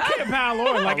on. Yeah, you can't pile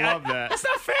on. Like I love that. That's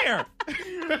not fair.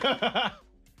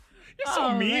 You're so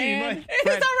Oh, mean. man. Like, It's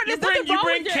not- you there's nothing bring wrong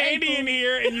with your candy in ankles.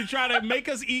 here and you try to make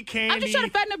us eat candy. I'm just trying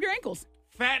to fatten up your ankles.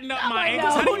 fatten up my I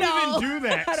ankles. know. How do you No. even do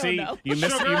that? I don't See, know. you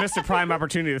missed a prime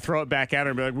opportunity to throw it back at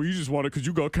her and be like, well, you just want it because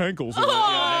you got cankles.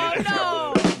 Oh, no.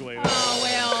 Oh, Oh,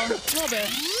 well, a little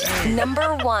bit.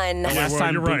 Number 1. The last well,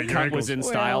 time you're boot right, your cut ankles. was in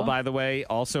style, Well. by the way.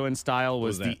 Also in style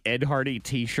was What was the Ed Hardy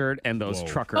T-shirt and those Whoa.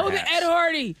 trucker Oh, hats. the Ed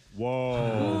Hardy.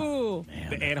 Whoa. Ooh.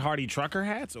 The Ed Hardy trucker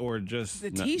hats or just.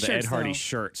 The No, T-shirts, the Ed Hardy though.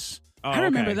 shirts. Oh, I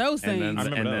remember okay. those things. And I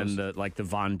then, remember and then those. the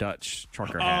Von Dutch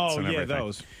trucker hats Oh, and yeah,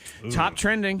 everything. those. Top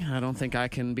trending. I don't think I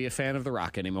can be a fan of The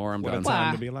Rock anymore. I'm What a done. time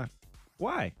Why? to be alive.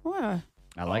 Why? Why?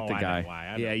 I like Oh, the I know guy. why.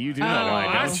 I know Yeah, you do why. know Oh, why,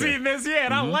 I've don't you? seen this, yeah,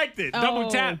 and I liked it. Double Oh.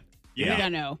 tap. I think I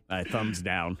know. Thumbs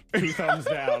down. 2 thumbs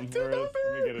down. Let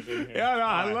me get it in here. Yeah, no,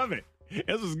 I All right. love it.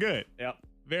 This is good. Yep.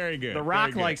 Very good. The Rock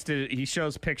Very good. likes to. He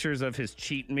shows pictures of his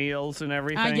cheat meals and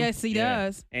everything. I guess he Yeah.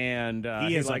 does. And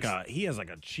He has like likes-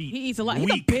 a cheat. He eats a lot. He's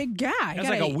a week. big guy. That's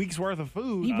like a week's worth of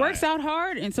food. He works out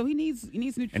hard, and so he needs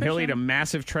nutrition. And he'll eat a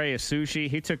massive tray of sushi.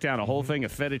 He took down a whole thing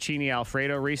of fettuccine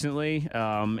Alfredo recently.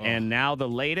 And now the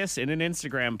latest in an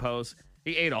Instagram post,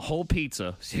 he ate a whole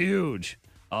pizza. It's huge.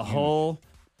 A whole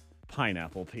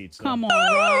pineapple pizza. Come on,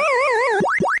 Rock.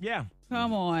 Yeah.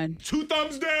 Come on. 2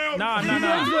 thumbs down. No.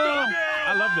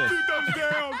 I love this. 2 thumbs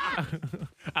down.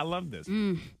 I love this.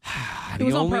 It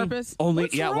was on purpose.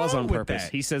 What's Yeah, it was wrong on with purpose.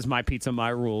 that? He says, my pizza, my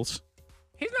rules.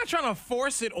 He's not trying to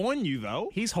force it on you, though.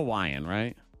 He's Hawaiian,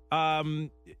 right?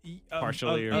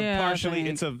 Partially, or- Yeah, I partially.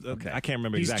 think. It's I can't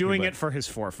remember He's exactly. doing but it for his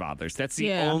forefathers. That's the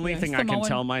Yeah, only yeah, thing I can Samoan.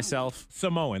 tell myself.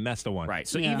 Samoan. That's the one. Right.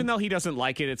 So Yeah. even though he doesn't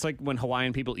like it, it's like when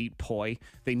Hawaiian people eat poi.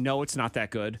 They know it's not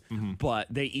that good, but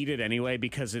they eat it anyway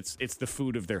because it's the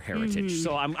food of their heritage.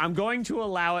 So I'm going to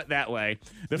allow it that way.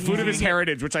 The food of his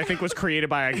heritage, which I think was created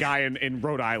by a guy in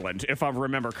Rhode Island, if I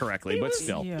remember correctly. But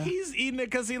still. Yeah. He's eating it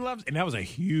because he loves it. And that was a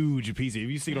huge piece. If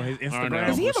you see it on his Instagram. know.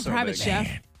 Does he have a So private big.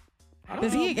 chef?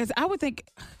 Does he? Because I would think,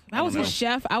 if I was his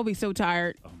chef, I would be so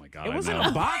tired. Oh my God. It was in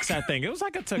a box, I think. It was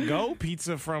like a to-go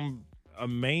pizza from a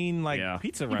main Yeah.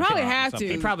 pizza You restaurant. probably or had something.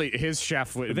 to. He probably his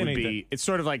chef would then be. anything. It's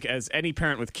sort of like as any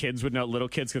parent with kids would know, little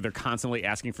kids because they're constantly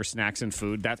asking for snacks and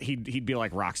food. That he'd be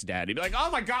like Rock's dad. He'd be like, "Oh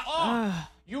my God,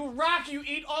 you Rock, you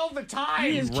eat all the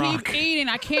time. You just keep eating.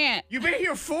 I can't. You've been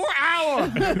here 4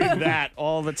 hours." That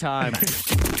all the time.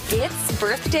 It's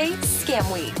Birthday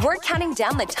Scam Week. We're counting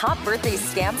down the top birthday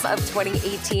scams of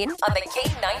 2018 on the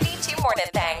K92 Morning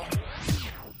Thing.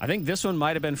 I think this one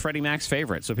might have been Freddie Mac's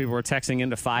favorite. So people were texting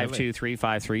into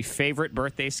 52353. Favorite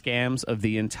birthday scams of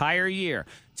the entire year.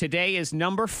 Today is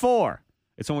number 4.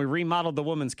 It's when we remodeled the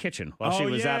woman's kitchen while she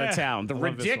was out of town. The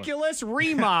ridiculous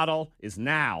remodel is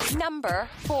now. Number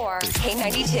 4.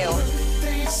 K92.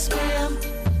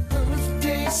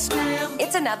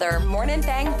 It's another Morning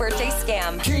Thang birthday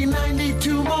scam.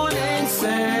 K92 Morning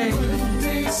Thang.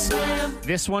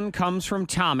 This one comes from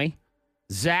Tommy.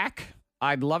 Zach,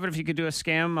 I'd love it if you could do a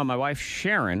scam on my wife,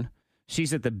 Sharon.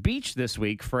 She's at the beach this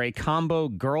week for a combo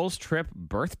girls trip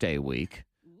birthday week.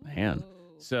 Man.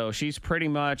 So she's pretty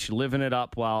much living it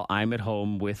up while I'm at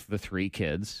home with the 3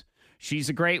 kids. She's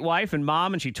a great wife and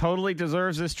mom, and she totally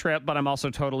deserves this trip, but I'm also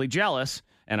totally jealous,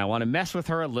 and I want to mess with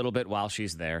her a little bit while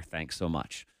she's there. Thanks so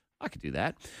much. I could do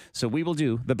that. So we will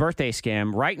do the birthday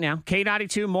scam right now.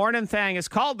 K92 Morning Thang is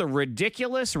called the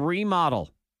Ridiculous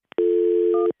Remodel.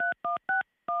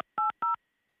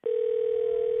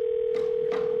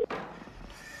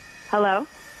 Hello?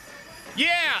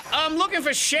 Yeah, I'm looking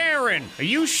for Sharon. Are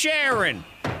you Sharon?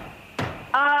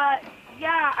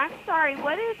 Yeah, I'm sorry.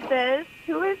 What is this?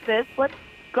 Who is this? What's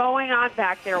going on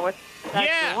back there? What's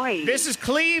that noise? This is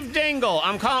Cleve Dingle.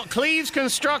 I'm calling Cleve's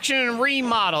Construction and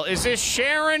Remodel. Is this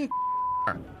Sharon?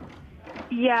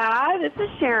 Yeah, this is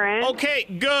Sharon. Okay,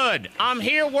 good. I'm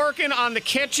here working on the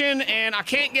kitchen, and I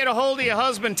can't get a hold of your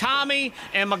husband, Tommy,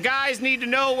 and my guys need to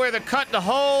know where to cut the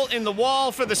hole in the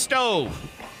wall for the stove.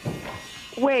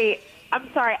 Wait, I'm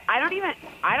sorry. I don't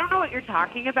know what you're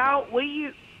talking about. What do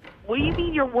you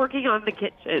mean you're working on the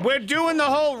kitchen? We're doing the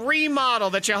whole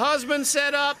remodel that your husband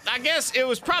set up. I guess it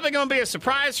was probably going to be a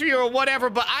surprise for you or whatever,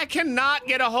 but I cannot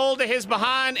get a hold of his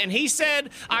behind, and he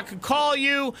said I could call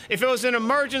you if it was an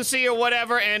emergency or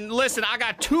whatever. And listen, I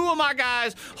got 2 of my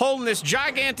guys holding this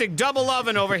gigantic double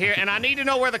oven over here, and I need to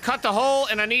know where to cut the hole,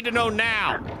 and I need to know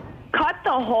now. Cut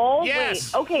the hole?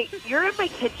 Yes. Wait, okay, you're in my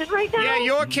kitchen right now? Yeah,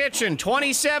 your kitchen,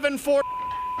 2740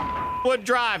 Wood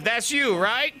Drive. That's you,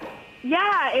 right?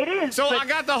 Yeah, it is. So I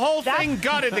got the whole thing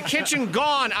gutted, the kitchen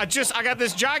gone. I got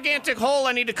this gigantic hole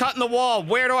I need to cut in the wall.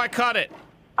 Where do I cut it?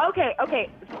 Okay,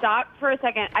 stop for a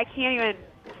second. I can't even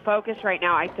focus right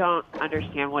now. I don't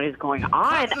understand what is going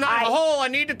on. Cut the hole. I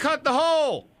need to cut the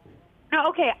hole. No,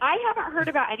 okay, I haven't heard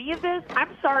about any of this. I'm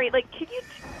sorry. Like, can you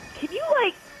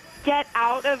get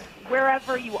out of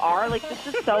wherever you are? Like, this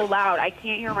is so loud. I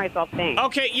can't hear myself think.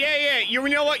 Okay, yeah. You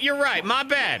know what? You're right. My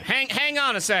bad. Hang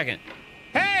on a second.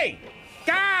 Hey,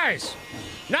 guys,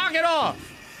 knock it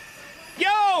off.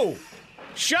 Yo,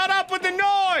 shut up with the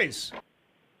noise.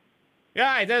 All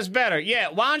right, that's better. Yeah,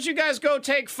 why don't you guys go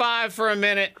take 5 for a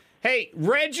minute? Hey,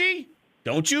 Reggie,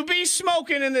 don't you be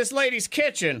smoking in this lady's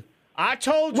kitchen. I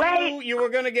told you were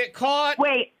going to get caught.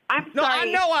 Wait, I'm sorry. No, I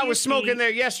know I was smoking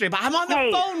there yesterday, but I'm on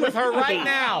the phone with her right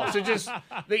now. So just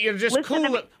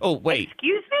cool it. Oh, wait.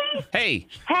 Excuse me? Hey.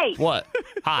 What?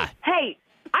 Hi. Hey,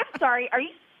 I'm sorry. Are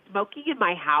you smoking in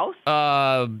my house?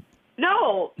 No.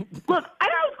 Look, I don't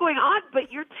know what's going on,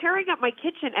 but you're tearing up my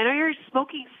kitchen, and you're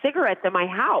smoking cigarettes in my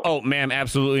house. Oh, ma'am,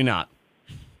 absolutely not.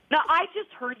 No, I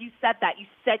just heard you said that. You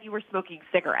said you were smoking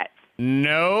cigarettes.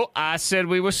 No, I said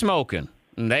we were smoking.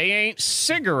 They ain't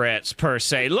cigarettes per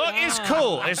se. Look, it's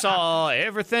cool. It's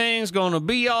everything's gonna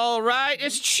be all right.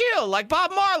 It's chill, like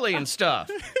Bob Marley and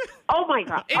stuff. Oh my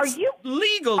God! It's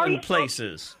legal in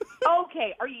places?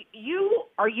 Okay, are you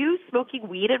smoking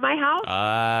weed in my house?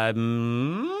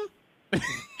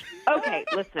 Okay,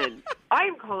 listen. I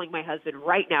am calling my husband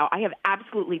right now. I have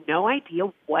absolutely no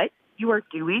idea what you are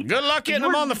doing. Good luck getting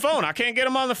him on the phone. I can't get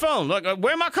him on the phone. Look,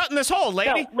 where am I cutting this hole,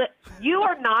 lady? No, you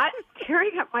are not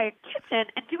tearing up my kitchen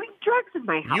and doing drugs in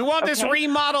my house. You want this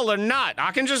remodel or not?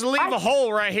 I can just leave a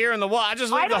hole right here in the wall. I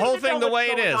just leave the whole thing the way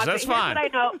it is. That's fine. I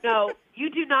know. No, you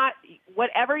do not.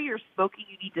 Whatever you're smoking,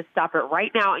 you need to stop it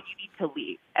right now, and you need to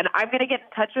leave. And I'm going to get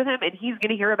in touch with him, and he's going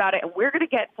to hear about it, and we're going to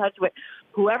get in touch with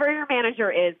whoever your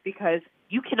manager is, because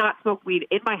you cannot smoke weed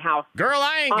in my house. Girl,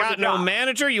 I ain't got no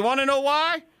manager. You want to know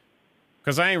why?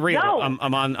 Because I ain't real. No.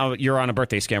 I'm on. You're on a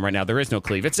birthday scam right now. There is no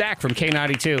Cleve. It's Zach from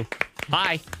K92.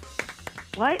 Hi.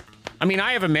 What? I mean,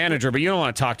 I have a manager, but you don't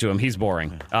want to talk to him. He's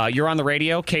boring. You're on the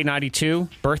radio, K92,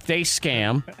 birthday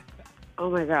scam.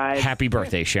 Oh, my God. Happy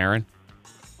birthday, Sharon.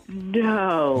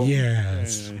 No.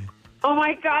 Yes. Oh,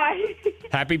 my God.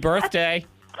 Happy birthday.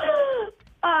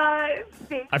 I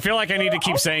feel like I need to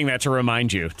keep saying that to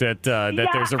remind you that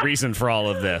there's a reason for all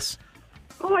of this.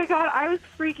 Oh, my God. I was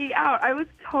freaking out. I was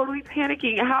totally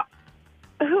panicking.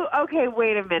 Okay,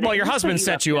 wait a minute. Well, your husband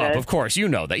set you up, of course. You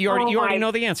know that. You already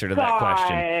know the answer to that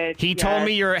question. He told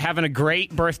me you're having a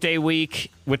great birthday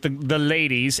week with the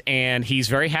ladies, and he's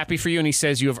very happy for you, and he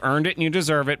says you have earned it and you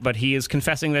deserve it, but he is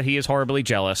confessing that he is horribly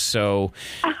jealous, so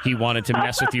he wanted to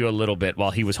mess with you a little bit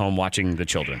while he was home watching the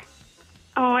children.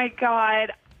 Oh, my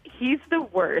God. He's the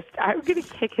worst. I'm going to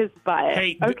kick his butt.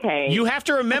 Hey, okay. You have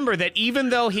to remember that even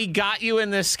though he got you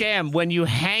in this scam, when you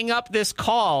hang up this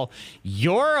call,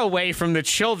 you're away from the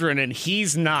children and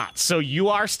he's not. So you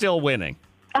are still winning.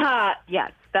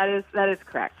 Yes, that is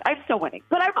correct. I'm still winning,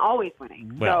 but I'm always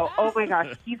winning. Well. So, oh my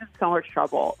gosh, he's in so much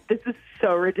trouble. This is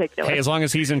so ridiculous. Hey, as long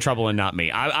as he's in trouble and not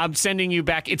me. I'm sending you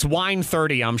back. It's wine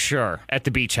 30, I'm sure, at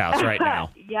the beach house right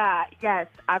now. Yes,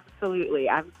 absolutely.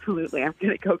 I'm going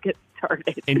to go get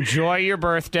started. Enjoy your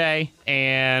birthday,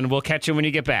 and we'll catch you when you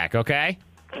get back, okay?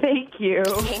 Thank you.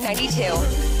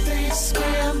 K92.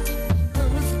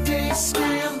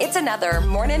 It's another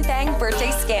Morning Thang birthday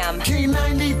scam.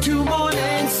 K92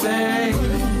 Morning Thang.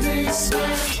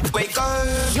 Wake up.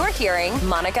 You're hearing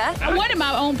Monica. I wanted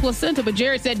my own placenta, but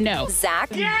Jared said no. Zach.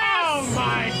 Oh,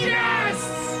 my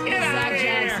yes! Get out of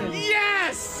here!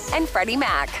 Yes! And Freddie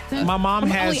Mac. My mom I'm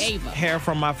has only Ava. hair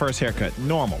from my first haircut.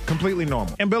 Normal. Completely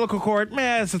normal. Umbilical cord,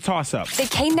 man, it's a toss-up. The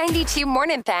K92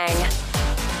 Morning Thang.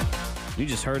 You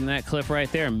just heard in that clip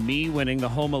right there, me winning the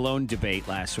Home Alone debate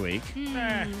last week.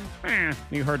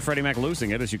 You heard Freddie Mac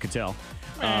losing it, as you could tell.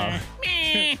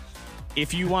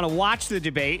 If you want to watch the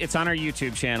debate, it's on our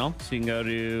YouTube channel. So you can go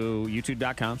to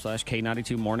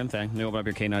youtube.com/K92 Morning Thang. You open up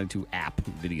your K92 app.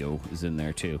 Video is in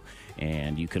there, too.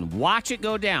 And you can watch it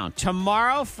go down.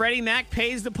 Tomorrow, Freddie Mac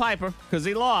pays the piper because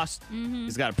he lost.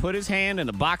 He's got to put his hand in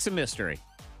a box of mystery.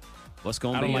 What's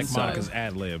going to be I don't like inside? Monica's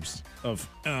ad-libs of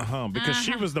because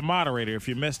she was the moderator, if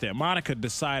you missed it. Monica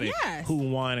decided Yes. who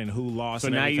won and who lost So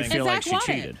and now you everything. feel And like Zach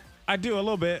she won it. cheated. I do a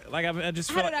little bit. Like I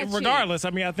just feel How did I like, cheat? regardless, I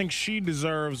mean, I think she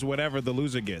deserves whatever the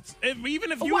loser gets.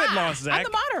 Even if you had Why? lost, Zach.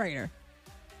 I'm the moderator.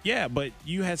 Yeah, but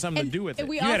you had something to do with it. And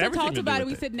we You had also everything talked to do about it.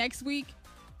 with We said next week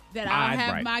that I'll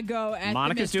have right. my go at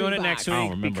Monica's the doing it mystery next box. I week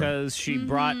don't remember. because she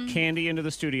brought candy into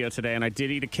the studio today, and I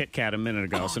did eat a Kit Kat a minute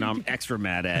ago, so now I'm extra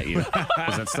mad at you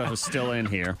because that stuff is still in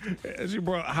here. She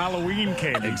brought Halloween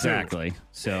candy. too. Exactly.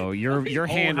 So your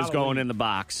hand is going in the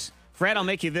box. Fred, I'll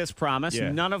make you this promise.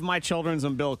 Yeah. None of my children's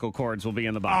umbilical cords will be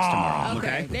in the box tomorrow.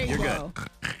 Okay, there you go.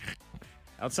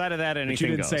 Outside of that, anything But you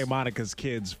didn't goes. say Monica's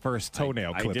kid's first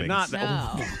toenail I clippings. did not.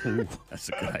 No. Ooh, that's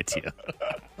a good idea.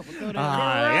 Go to-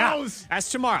 Yeah. Gross.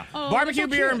 That's tomorrow. Oh, Barbecue,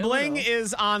 that's so Beer, cute. and Bling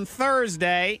is on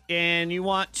Thursday, and you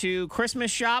want to Christmas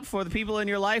shop for the people in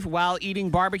your life while eating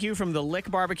barbecue from the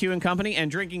Lick Barbecue and Company and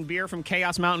drinking beer from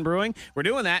Chaos Mountain Brewing. We're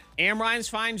doing that. Amrine's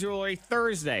Fine Jewelry,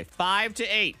 Thursday, 5 to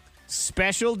 8.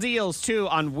 Special deals, too,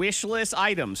 on wish list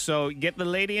items. So get the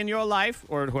lady in your life,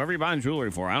 or whoever you're buying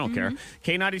jewelry for, I don't care,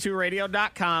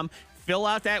 K92radio.com. Fill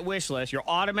out that wish list. You're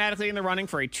automatically in the running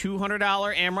for a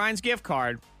 $200 Amrine's gift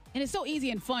card. And it's so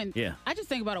easy and fun. Yeah. I just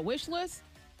think about a wish list.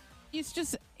 It's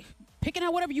just picking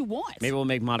out whatever you want. Maybe we'll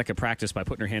make Monica practice by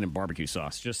putting her hand in barbecue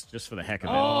sauce, just for the heck of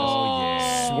it. Oh,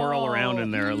 Just swirl around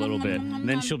in there a little bit. And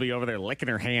then she'll be over there licking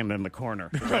her hand in the corner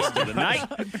the rest of the night.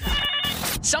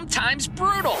 Sometimes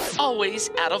brutal, always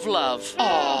out of love.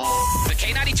 Aww. The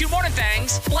K92 Morning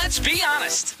Thangs, let's be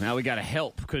honest. Now we got to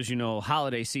help because,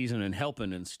 holiday season and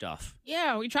helping and stuff.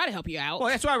 Yeah, we try to help you out. Well,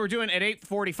 that's why we're doing at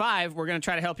 8:45. We're going to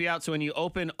try to help you out. So when you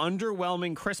open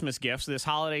underwhelming Christmas gifts this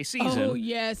holiday season, Oh,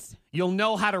 yes. you'll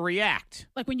know how to react.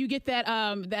 Like when you get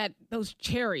those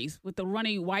cherries with the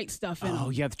runny white stuff in them. Oh,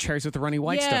 yeah, the cherries with the runny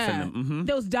white stuff in them. Mm-hmm.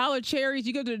 Those dollar cherries,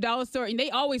 you go to the dollar store, and they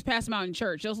always pass them out in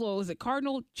church. Those little, is it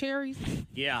cardinal cherries?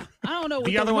 Yeah. I don't know.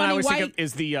 The other one I always white, think of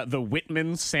is the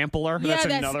Whitman sampler. Yeah, that's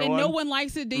another and one. no one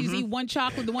likes it. They just eat one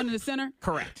chocolate, the one in the center.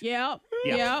 Correct. Yep.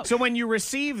 Yeah. Yep. So when you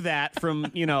receive that from,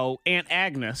 Aunt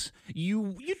Agnes,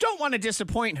 you don't want to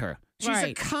disappoint her. She's a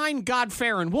Right. kind,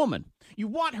 God-fearing woman. You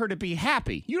want her to be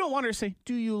happy. You don't want her to say,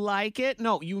 "Do you like it?"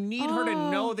 No, you need her to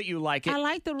know that you like it. I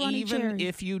like the runny even cherries.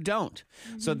 if you don't.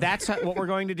 So that's what we're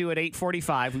going to do at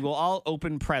 8:45. We will all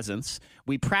open presents.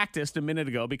 We practiced a minute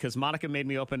ago because Monica made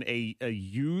me open a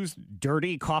used,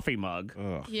 dirty coffee mug.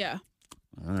 Yeah.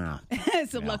 Ah.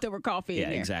 Some leftover coffee Yeah, in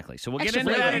there. exactly. So we'll Extra get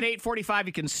into that flavor. at 8:45.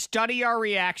 You can study our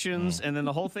reactions, and then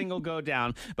the whole thing will go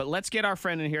down. But let's get our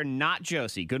friend in here, Not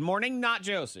Josie. Good morning, Not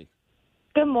Josie.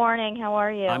 Good morning. How are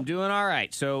you? I'm doing all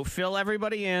right. So fill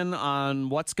everybody in on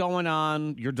what's going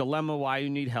on, your dilemma, why you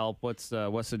need help. What's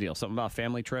the deal? Something about a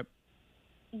family trip?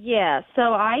 Yeah,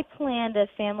 so I planned a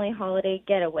family holiday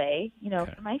getaway,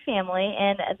 for my family.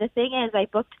 And the thing is, I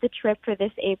booked the trip for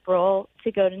this April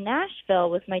to go to Nashville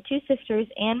with my 2 sisters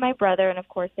and my brother and, of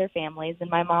course, their families. And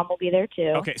my mom will be there,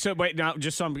 too. Okay, so wait, now,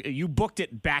 you booked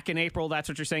it back in April, that's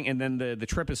what you're saying? And then the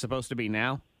trip is supposed to be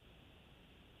now?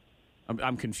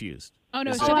 I'm confused. Oh,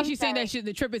 no, I think she's saying that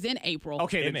the trip is in April.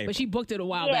 Okay. But she booked it a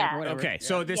while back or whatever. Okay,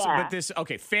 so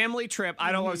family trip,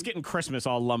 I was getting Christmas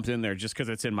all lumped in there just because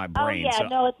it's in my brain. Oh, yeah,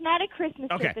 no, it's not a Christmas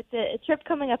trip. It's a trip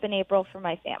coming up in April for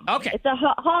my family. Okay. It's a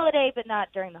holiday, but not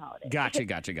during the holiday.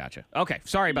 Gotcha. Okay,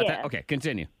 sorry about that. Okay,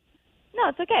 continue. No,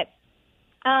 it's okay.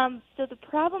 So the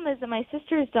problem is that my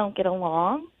sisters don't get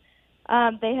along.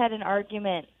 They had an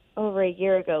argument over a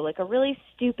year ago, like a really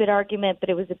stupid argument, but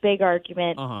it was a big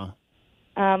argument. Uh-huh.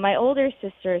 My older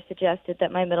sister suggested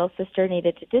that my middle sister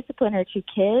needed to discipline her 2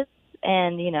 kids,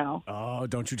 and, Oh,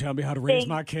 don't you tell me how to raise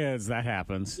my kids. That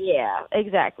happens. Yeah,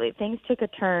 exactly. Things took a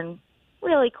turn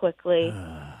really quickly.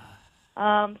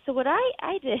 So what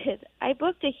I did, I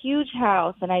booked a huge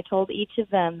house, and I told each of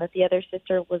them that the other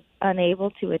sister was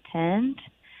unable to attend.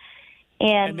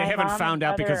 And they haven't found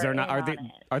out because they're not.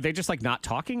 Are they just like not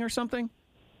talking or something?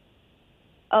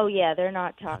 Oh yeah, they're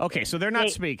not talking. Okay, so they're not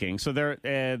speaking. So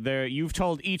they're you've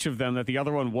told each of them that the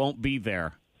other one won't be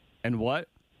there. And what?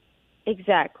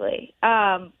 Exactly.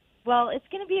 Well, it's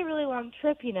going to be a really long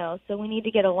trip, so we need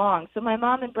to get along. So my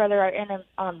mom and brother are in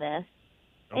on this.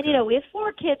 Okay. And, we have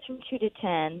 4 kids from 2 to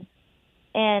 10.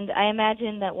 And I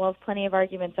imagine that we'll have plenty of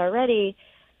arguments already.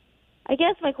 I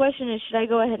guess my question is, should I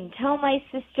go ahead and tell my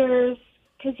sisters?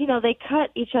 Because, they cut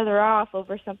each other off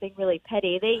over something really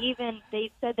petty.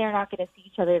 They said they're not going to see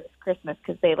each other this Christmas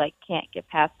because they, can't get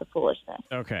past the foolishness.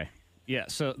 Okay. Yeah,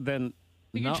 so then...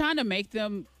 You're trying to make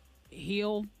them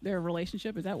heal their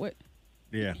relationship? Is that what...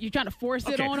 Yeah. You're trying to force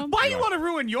it on them? Why do you want to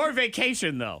ruin your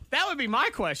vacation, though? That would be my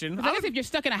question. I guess if you're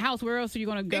stuck in a house, where else are you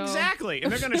going to go? Exactly. And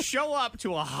they're going to show up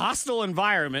to a hostile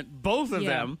environment, both of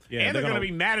them, and they're going to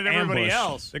be mad at everybody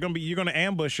else. You're going to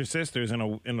ambush your sisters in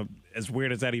a as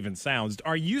weird as that even sounds.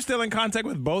 Are you still in contact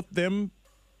with both them?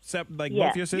 Both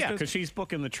your sisters? Yeah, because she's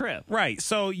booking the trip. Right.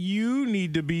 So you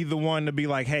need to be the one to be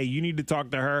like, hey, you need to talk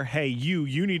to her. Hey,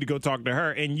 you need to go talk to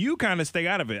her. And you kind of stay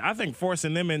out of it. I think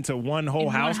forcing them into one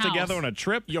whole house together on a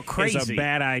trip is a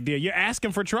bad idea. You're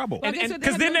asking for trouble.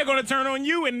 Because then they're going to turn on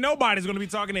you and nobody's going to be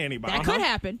talking to anybody. That could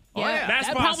happen. Yeah, that's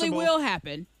that possible. probably will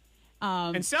happen.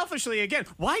 And selfishly, again,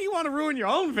 why do you want to ruin your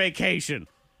own vacation?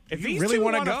 If you really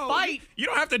want to go, fight, you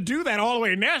don't have to do that all the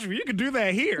way in Nashville. You can do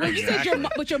that here. Well, you said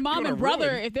your mom and brother,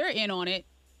 if they're in on it,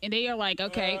 and they are like,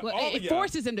 okay, it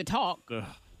forces them to talk.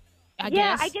 I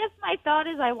guess. I guess my thought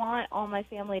is I want all my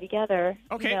family together.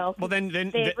 Okay, well then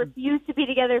they refuse to be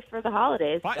together for the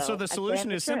holidays. So the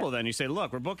solution is simple. Then you say,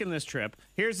 look, we're booking this trip.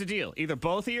 Here's the deal: either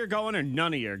both of you are going or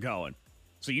none of you are going.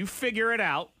 So you figure it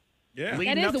out. Yeah,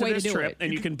 leading up to this trip,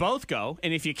 and you can both go.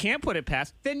 And if you can't put it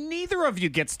past, then neither of you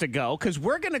gets to go because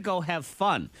we're going to go have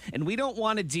fun, and we don't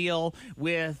want to deal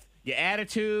with your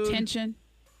attitude, tension.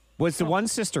 Was the one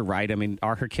sister right? I mean,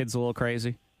 are her kids a little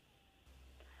crazy?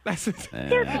 They're kids,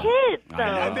 though.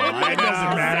 That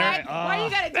doesn't matter. Why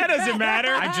you gotta that doesn't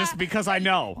matter. Because I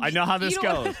know how this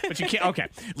goes. But you can't. Okay,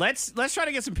 let's try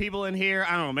to get some people in here.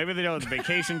 I don't know. Maybe they know it's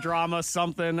vacation drama,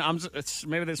 something.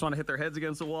 Maybe they just want to hit their heads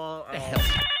against the wall.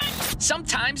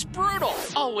 Sometimes brutal,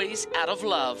 always out of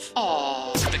love.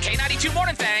 Aww. The K92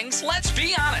 Morning Thangs. Let's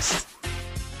be honest.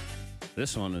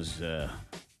 This one is,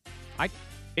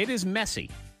 it is messy.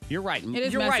 You're right. You're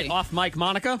messy. Right. Off mic,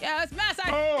 Monica. Yeah, it's messy.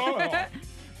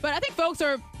 But I think folks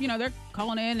are, they're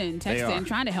calling in and texting,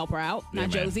 trying to help her out. Yeah, not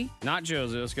Josie. Not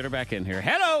Josie. Let's get her back in here.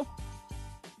 Hello.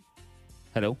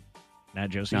 Not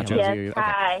Josie. Yes, Okay.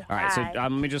 hi. All right. So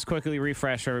let me just quickly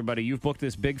refresh everybody. You've booked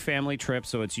this big family trip,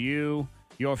 so it's you,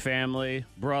 your family,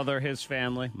 brother, his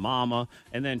family, mama,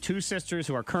 and then 2 sisters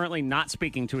who are currently not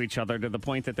speaking to each other to the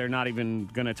point that they're not even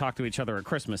going to talk to each other at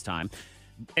Christmas time.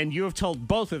 And you have told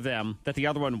both of them that the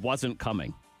other one wasn't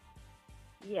coming.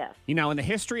 Yes. In the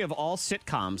history of all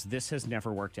sitcoms, this has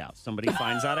never worked out. Somebody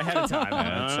finds out ahead of time.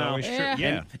 That's always true.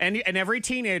 Yeah. And every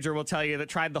teenager will tell you that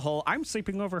tried the whole, I'm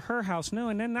sleeping over her house. No,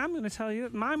 and then I'm going to tell you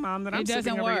my mom that I'm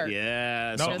sleeping over. It doesn't work.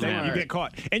 Yes. No, you get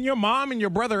caught. And your mom and your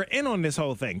brother are in on this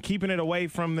whole thing, keeping it away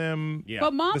from them. Yeah.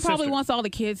 But mom probably wants all the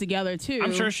kids together, too.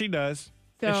 I'm sure she does.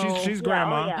 So, she's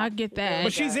grandma. I get that.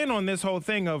 But she's in on this whole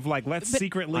thing of let's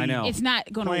secretly. I know. It's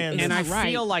not going to. And I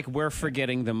feel like we're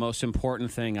forgetting the most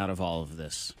important thing out of all of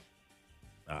this.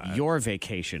 your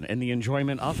vacation and the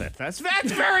enjoyment of it. That's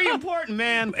very important,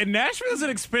 man. And Nashville is an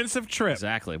expensive trip.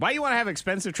 Exactly. Why you want to have an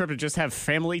expensive trip to just have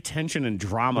family tension and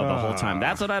drama the whole time?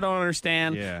 That's what I don't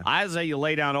understand. Yeah. I say you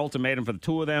lay down an ultimatum for the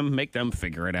two of them, make them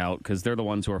figure it out because they're the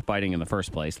ones who are fighting in the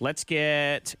first place. Let's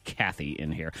get Kathy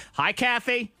in here. Hi,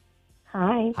 Kathy.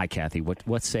 Hi. Hi, Kathy.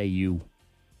 What say you?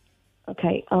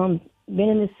 Okay. Been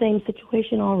in the same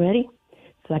situation already,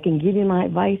 so I can give you my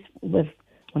advice with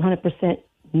 100%.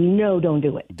 No, don't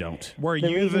do it. Don't. Were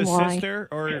you the sister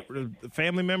or the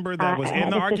family member that was in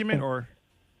the argument, or?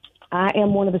 I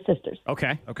am one of the sisters.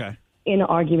 Okay. In an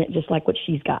argument, just like what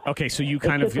she's got. Okay, so you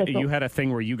you had a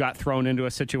thing where you got thrown into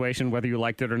a situation, whether you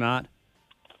liked it or not.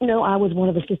 No, I was one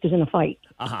of the sisters in a fight.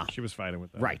 She was fighting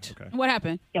with that. Right. Okay. What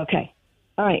happened? Okay.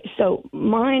 All right. So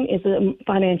mine is a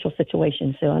financial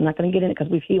situation, so I'm not going to get in it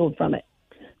because we've healed from it.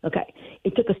 Okay.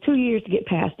 It took us 2 years to get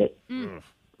past it,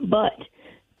 but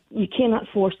you cannot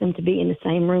force them to be in the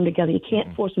same room together. You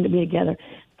can't force them to be together.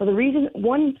 For the reason,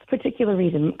 one particular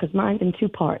reason, because mine's in two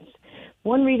parts.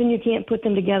 One reason you can't put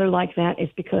them together like that is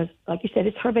because, like you said,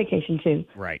 it's her vacation too.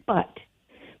 Right.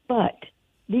 But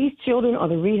these children are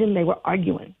the reason they were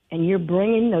arguing, and you're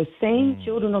bringing those same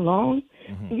children along.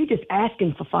 You're just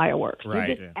asking for fireworks. Right.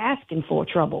 You're just asking for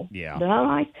trouble. Yeah.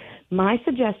 Otherwise, my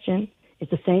suggestion is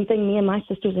the same thing me and my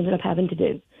sisters ended up having to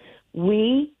do.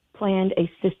 We planned a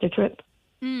sister trip.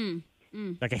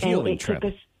 Like a healing trip.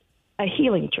 Took us a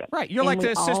healing trip. Right. You're like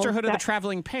the sisterhood of the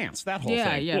traveling pants, that whole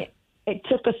thing. Yeah. It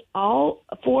took us all,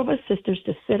 4 of us sisters,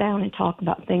 to sit down and talk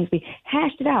about things. We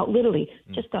hashed it out, literally,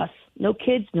 just us. No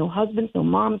kids, no husbands, no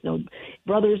moms, no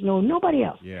brothers, nobody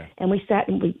else. Yeah. And we sat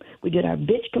and we did our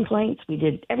bitch complaints. We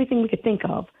did everything we could think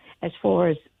of as far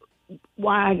as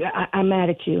why I'm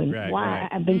mad at you and why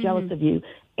I've been jealous of you.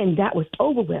 And that was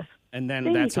over with. And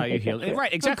then that's how you heal.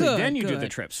 Right, exactly. Then you do the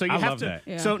trip. So you have to. That.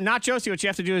 Yeah. So not Josie, what you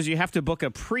have to do is you have to book a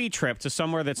pre-trip to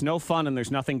somewhere that's no fun and there's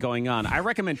nothing going on. I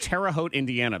recommend Terre Haute,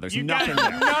 Indiana. There's nothing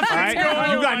there. Nothing's going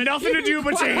on. You got nothing to do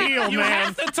but to heal, You man.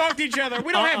 have to talk to each other.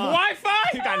 We don't have Wi-Fi.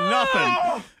 You got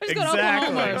nothing. Let's go to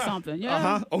Oklahoma or something.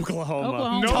 Yeah.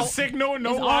 Oklahoma. No signal,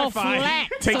 no It's all Wi-Fi. flat.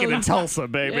 Take it to Tulsa,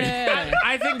 baby. Yeah.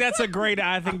 I think that's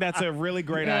a really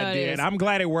great Yeah, it idea, is. and I'm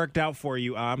glad it worked out for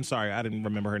you. I'm sorry, I didn't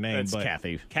remember her name. It's but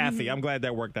Kathy. Kathy, I'm glad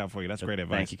that worked out for you. That's great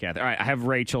advice. Thank you, Kathy. All right, I have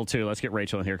Rachel, too. Let's get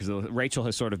Rachel in here because Rachel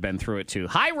has sort of been through it, too.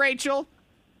 Hi, Rachel.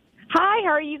 Hi,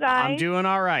 how are you guys? I'm doing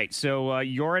all right. So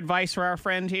your advice for our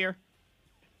friend here?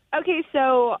 Okay,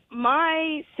 so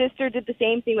my sister did the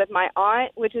same thing with my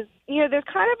aunt, which is, there's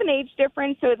kind of an age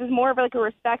difference, so it's more of like a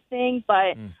respect thing,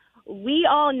 but we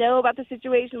all know about the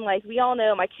situation. Like, we all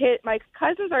know my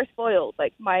cousins are spoiled.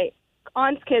 Like, my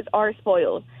aunt's kids are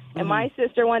spoiled. And my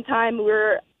sister, one time, we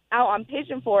were out on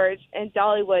Pigeon Forge in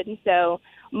Dollywood, and so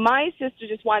my sister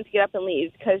just wanted to get up and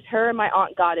leave because her and my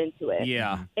aunt got into it.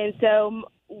 Yeah. And so,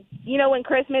 when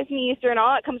Christmas and Easter and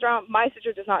all that comes around, my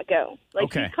sister does not go.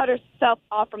 Like, she cut herself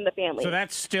off from the family. So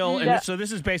that's still, so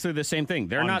this is basically the same thing.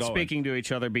 They're not speaking to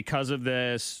each other because of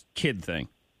this kid thing.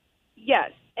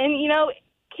 Yes. And,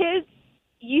 kids,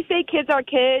 you say kids are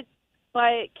kids,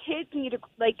 but kids need to,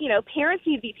 parents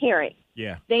need to be parents.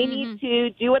 Yeah. They need to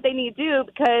do what they need to do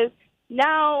because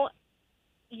now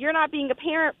you're not being a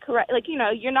parent correct.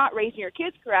 You're not raising your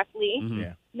kids correctly.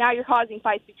 Yeah. Now you're causing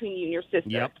fights between you and your sister.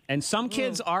 Yep. And some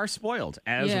kids are spoiled,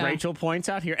 as Rachel points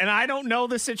out here. And I don't know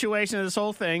the situation of this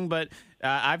whole thing, but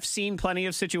I've seen plenty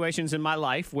of situations in my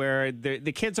life where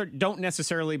the kids don't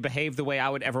necessarily behave the way I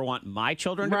would ever want my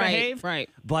children to behave. Right.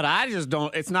 But I just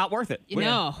don't. It's not worth it.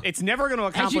 No. It's never going to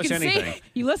accomplish As you can anything. See,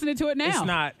 you listening to it now. It's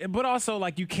not. But also,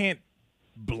 you can't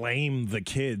blame the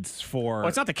kids for. Well,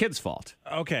 it's not the kids' fault.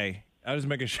 Okay. I was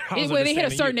making sure. When they hit a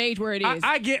certain age where it is.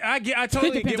 I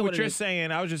totally get what you're is.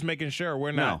 saying. I was just making sure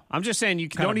we're not. No, I'm just saying you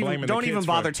don't even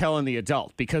bother telling the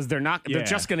adult because they're not. They're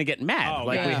just going to get mad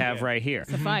we have right here.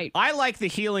 It's a fight. I like the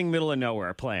healing middle of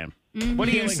nowhere plan. What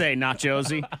do you say, not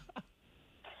Josie?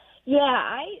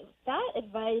 Yeah, that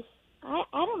advice. I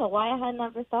don't know why I had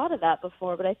never thought of that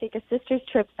before, but I think a sister's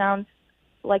trip sounds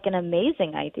like an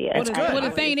amazing idea. Well,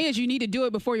 the thing is, you need to do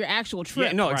it before your actual trip.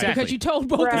 Yeah, no, exactly. Because you told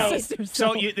both the sisters.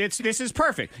 So this is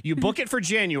perfect. You book it for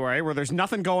January where there's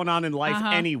nothing going on in life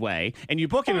anyway, and you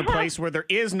book it in a place where there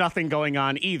is nothing going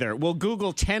on either. We'll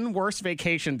Google 10 worst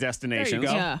vacation destinations. There you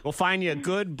go. Yeah. We'll find you a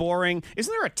good, boring.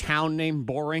 Isn't there a town named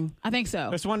Boring? I think so.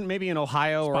 There's one maybe in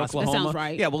Ohio or Oklahoma. That sounds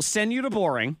right. Yeah, we'll send you to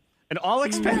Boring. An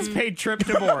all-expense-paid trip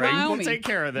to Boring. We'll Wyoming. take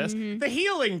care of this. The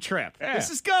healing trip. Yeah. This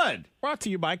is good. Brought to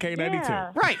you by K92.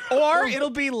 Yeah. Right. Or it'll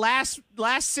be last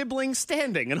sibling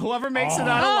standing, and whoever makes it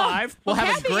out alive will have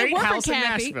Kathy, a great it worked for house in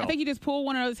Kathy. Nashville. I think you just pull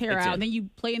one of those hair That's out, it. and then you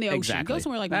play in the ocean. Exactly. Go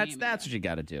somewhere like that's Miami. what you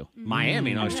got to do.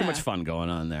 Miami, no, there's too Yeah. much fun going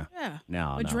on there. Yeah.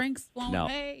 No, With no. drinks flowing. No,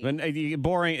 Hey.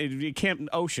 boring. You can't.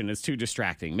 Ocean is too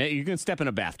distracting. You can step in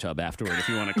a bathtub afterward if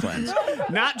you want to cleanse.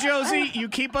 Not Josie. You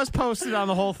keep us posted on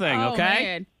the whole thing, Oh, okay?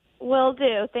 man. Will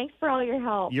do. Thanks for all your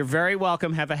help. You're very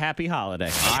welcome. Have a happy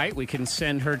holiday. All right, we can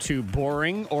send her to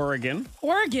Boring, Oregon.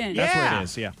 Oregon. That's Yeah. where it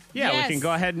is, yeah. Yeah, Yes. we can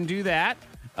go ahead and do that.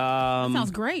 Sounds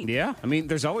great. Yeah, I mean,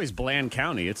 there's always Bland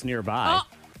County. It's nearby. Oh.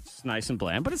 It's nice and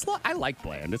Bland, but I like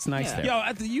Bland. It's nice there. Yo,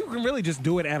 you can really just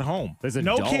do it at home. There's a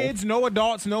no dull. kids, no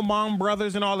adults, no mom,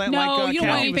 brothers, and all that. No, like you don't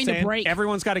want Kathy was anything to saying. break.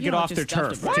 Everyone's got to You get don't off want their your stuff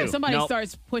turf. to break. too. If somebody Nope.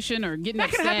 starts pushing or getting That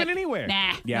upset, can happen anywhere.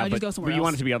 Nah, Yeah, no, but, just go somewhere but you else.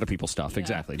 want it to be other people's stuff.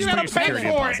 Exactly. You Just put gotta your pay security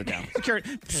for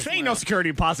deposit down. Ain't no security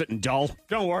deposit in Dull.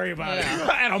 Don't worry about it.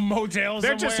 At a motel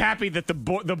They're just somewhere. happy that the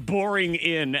Boring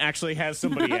Inn actually has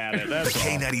somebody at it. That's all.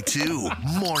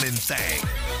 K92 Morning Thang.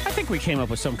 I think we came up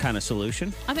with some kind of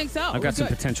solution. I think so. I've got some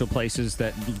Good. potential places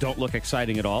that don't look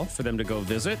exciting at all for them to go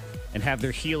visit and have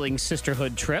their healing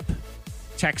sisterhood trip.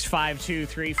 Text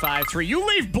 52353. You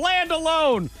leave Bland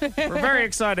alone. We're very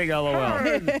exciting, LOL.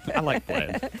 I like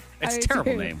Bland. It's I a do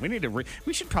terrible too. name.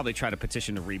 We should probably try to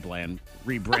petition to rebrand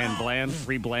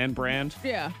brand.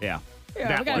 Yeah. Yeah. Yeah,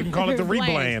 That we gotta- one. We can call it the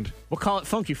Bland. rebland. We'll call it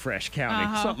Funky Fresh County,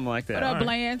 Uh-huh. something like that. What up, All right.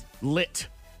 Bland? Lit.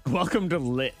 Welcome to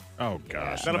Lit. Oh,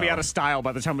 gosh. That'll be no. out of style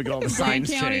by the time we get all the Bland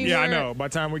signs County. changed. Yeah, I Where- know. By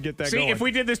the time we get that See, going. if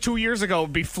we did this 2 years ago,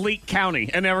 it'd be Fleet County,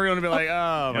 and everyone would be like,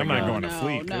 "Oh, my I'm God." not going to No,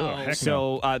 Fleet. no. Ugh, heck no.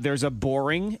 So there's a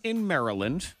Boring in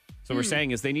Maryland. So Hmm. we're saying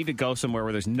is they need to go somewhere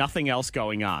where there's nothing else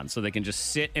going on, so they can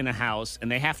just sit in a house and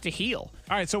they have to heal.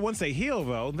 All right, so once they heal,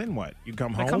 though, then what? You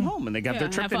come home? They come home and they have their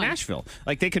Yeah, trip have to fun. Nashville.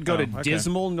 Like they could go to okay.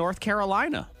 Dismal, North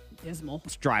Carolina. Dismal.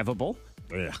 It's drivable.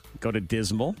 Ugh. Go to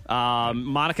Dismal.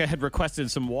 Monica had requested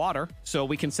some water, so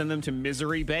we can send them to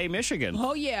Misery Bay, Michigan.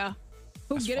 Oh, yeah.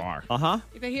 Who That's get it? far. Uh huh.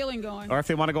 Get the healing going. Or if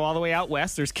they want to go all the way out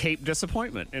west, there's Cape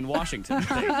Disappointment in Washington.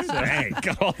 So, hey,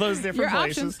 go all those different Your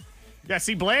places. options. Yeah,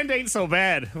 see, Bland ain't so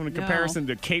bad in comparison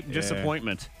to Cape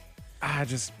Disappointment.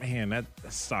 Man, that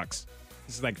sucks.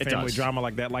 This is like It family does. drama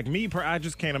like that. Like me, I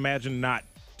just can't imagine not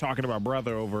talking to my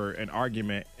brother over an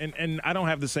argument. And I don't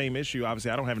have the same issue. Obviously,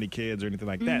 I don't have any kids or anything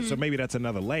like that. So maybe that's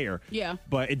another layer. Yeah.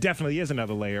 But it definitely is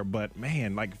another layer. But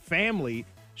man, like family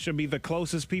should be the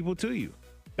closest people to you.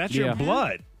 That's Yeah. your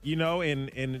blood, you know, and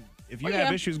if you Well, have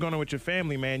yeah. issues going on with your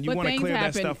family, man, you But want to things clear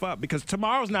happen. that stuff up because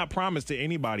tomorrow's not promised to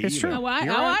anybody It's either. true. Oh, I,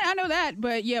 You're oh, right. I know that,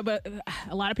 but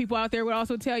a lot of people out there would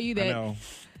also tell you I that, know.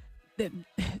 that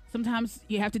sometimes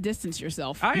you have to distance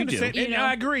yourself. I You understand. do. And You know?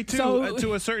 I agree too, So,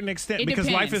 to a certain extent, it because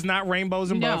life depends. is not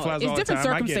rainbows and no, butterflies it's all the different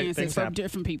time. I get it. circumstances Things for happen.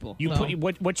 different people. You So,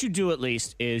 put what you do at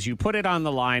least is you put it on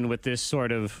the line with this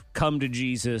sort of come to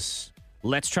Jesus.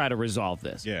 Let's try to resolve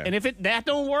this. Yeah. And if that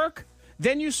don't work,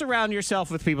 then you surround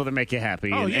yourself with people that make you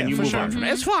happy, Oh, and, yeah, and you for move sure. on from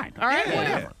it. It's fine. All right, Yeah.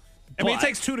 whatever. I mean, it But-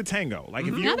 takes two to tango. Like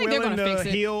if I you're think they're willing gonna to fix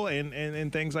it. heal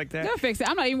and things like that. they'll fix it.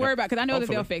 I'm not even worried about it because I know that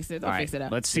they'll Hopefully. fix it. They'll All right, fix it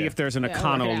up. let's see Yeah. if there's an Yeah, we'll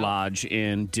work it Econo out. Lodge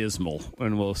in Dismal,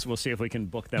 and we'll see if we can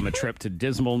book them a trip to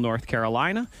Dismal, North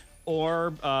Carolina,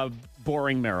 or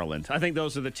Boring, Maryland. I think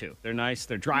those are the two. They're nice.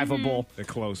 They're drivable. They're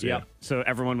close. Yep. So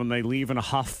everyone, when they leave in a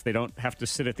huff, they don't have to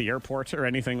sit at the airport or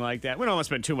anything like that. We don't want to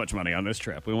spend too much money on this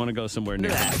trip. We want to go somewhere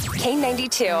near.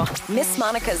 K92, Miss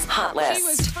Monica's Hot She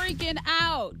was List. freaking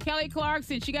out. Kelly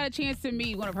Clarkson, she got a chance to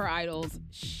meet one of her idols,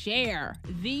 Cher,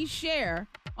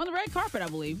 on the red carpet, I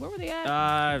believe. Where were they at?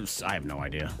 I have no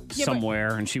idea. Yeah, but-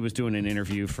 Somewhere, and she was doing an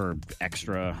interview for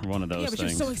Extra, one of those yeah, but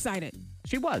things. she's so excited.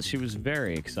 She was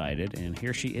very excited, and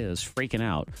here she is freaking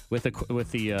out with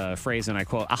the phrase, and I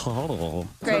quote, "Oh."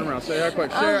 Turn around, say hi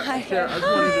quick. Cher, hi. Cher, I just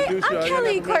wanted to introduce you. I'm I Kelly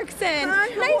never met- Clarkson. Hi,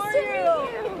 nice how are to you?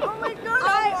 meet you. Oh my God,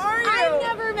 how are you? I've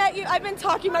never met you. I've been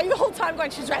talking about you the whole time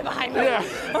going, she's right behind me. Yeah.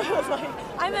 I was like,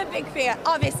 I'm a big fan.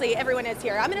 Obviously, everyone is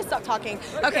here. I'm going to stop talking.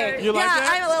 Okay. You like yeah,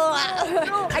 that? I'm a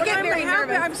little, I get very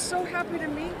nervous. I'm so happy to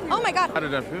meet you. Oh my God. How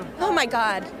did that feel? Oh my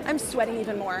God. I'm sweating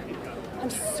even more. I'm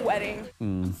sweating.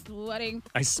 Sweating.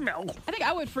 I smell. I think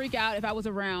I would freak out if I was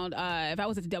around, if I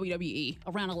was at the WWE,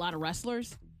 around a lot of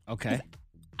wrestlers. Okay.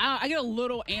 I get a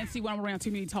little antsy when I'm around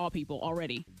too many tall people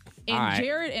already. And All right.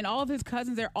 Jared and all of his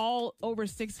cousins, they're all over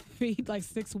 6 feet, like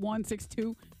 6'1",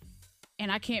 6'2".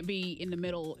 And I can't be in the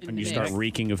middle. In And the you mix. start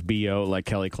reeking of BO like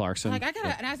Kelly Clarkson. Like I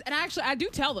gotta, and actually, I do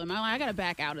tell them. I gotta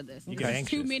back out of this. get There's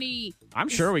too anxious. many. I'm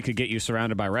sure we could get you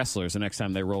surrounded by wrestlers the next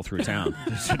time they roll through town.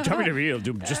 WWE will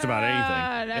do just about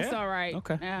anything. That's all right.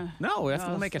 Okay. Yeah. No, we'll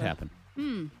Oh, make it so- happen.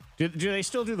 Do they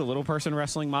still do the little person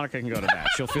wrestling? Monica can go to that.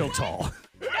 She'll feel tall.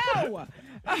 No.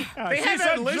 They have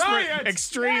that Lisbon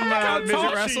extreme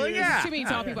midget wrestling. Yeah. Too many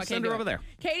tall people. I can't Send her do over it. there.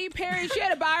 Katy Perry, she had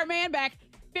to buy her man back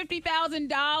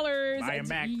 $50,000. Buy him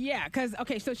back. Yeah, because,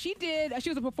 so she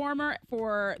was a performer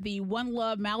for the One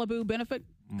Love Malibu benefit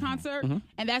concert,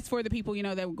 and that's for the people,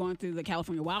 that were going through the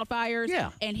California wildfires.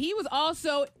 Yeah. And he was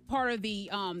also part of the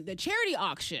charity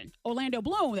auction, Orlando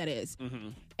Bloom, that is.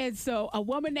 And so a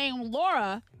woman named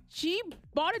Laura, she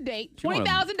bought a date,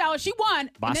 $20,000. She won.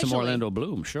 Buy some initially. Orlando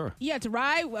Bloom, sure. Yeah, to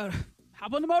ride,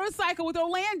 hop on the motorcycle with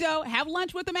Orlando, have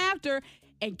lunch with him after.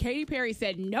 And Katy Perry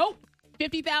said, nope,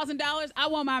 $50,000. I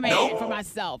want my man for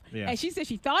myself. Yeah. And she said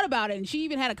she thought about it, and she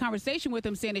even had a conversation with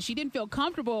him saying that she didn't feel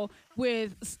comfortable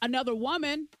with another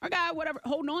woman or guy, whatever,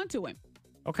 holding on to him.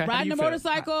 Okay. Riding a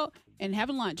motorcycle and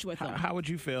having lunch with him. How would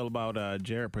you feel about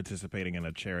Jared participating in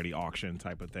a charity auction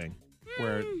type of thing?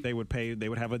 Where they would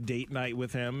have a date night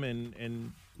with him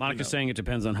and Monica's saying it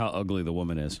depends on how ugly the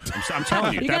woman is. I'm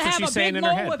telling you, You're that's gonna what have she's a saying big in her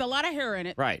mole head. with a lot of hair in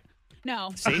it. Right.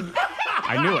 No. See?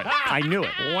 I knew it.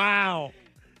 Wow.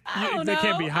 I don't They know.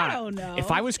 can't be hot. I don't know.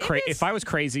 If I was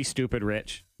crazy, stupid,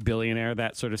 rich, billionaire,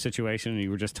 that sort of situation, and you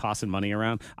were just tossing money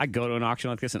around, I'd go to an auction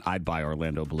like this and I'd buy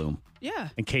Orlando Bloom. Yeah.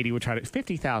 And Katie would try to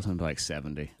 50,000, like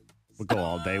 70. We'll go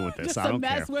all day with this. Just I to don't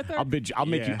mess care. with her? I'll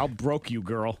make you. I'll broke you,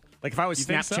 girl. Like if I was You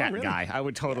think so? Snapchat Really? guy, I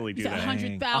would totally do It's that.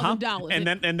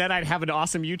 $100,000. And then I'd have an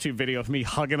awesome YouTube video of me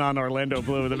hugging on Orlando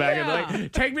Bloom in the back and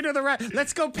like, take me to the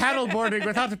let's go paddleboarding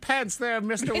without the pants there,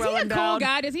 Mr. Is he a Wellendown. cool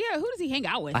guy? Who does he hang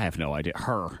out with? I have no idea.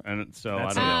 Her. And so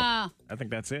That's I don't it. know. I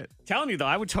think that's it. Telling you though,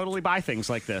 I would totally buy things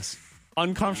like this.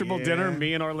 Uncomfortable dinner,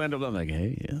 me and Orlando Bloom. Like,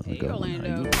 hey, yeah, Hey,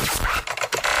 Orlando.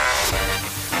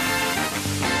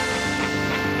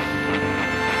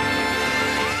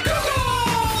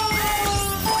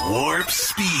 Warp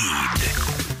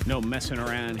Speed. No messing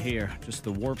around here. Just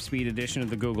the Warp Speed edition of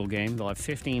the Google game. They'll have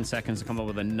 15 seconds to come up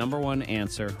with a number one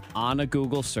answer on a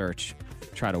Google search.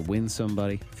 Try to win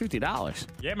somebody $50.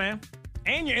 Yeah, man.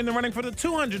 And you're in the running for the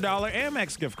 $200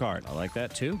 Amex gift card. I like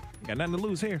that too. Got nothing to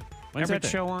lose here. When's that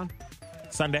Everything. show on?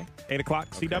 Sunday, 8 o'clock,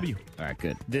 CW. All right,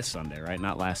 good. This Sunday, right?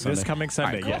 Not last Sunday. This coming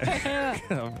Sunday, All right,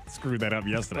 cool. yeah. Screwed that up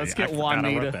yesterday. Let's get I forgot I wrote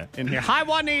Juanita that. in here. Hi,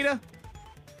 Juanita.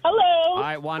 Hello. All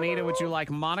right, Juanita, would you like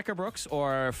Monica Brooks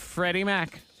or Freddie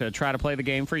Mac to try to play the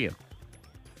game for you?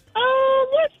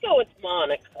 Let's go with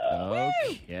Monica.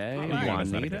 Okay, All right.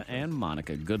 Juanita and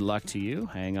Monica. Good luck to you.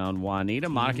 Hang on, Juanita.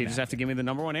 Monica, you just have to give me the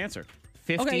number one answer.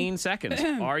 15 seconds.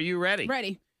 Are you ready?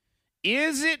 Ready.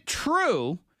 Is it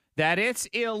true that it's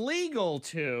illegal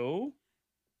to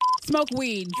Smoke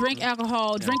weed, drink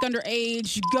alcohol, drink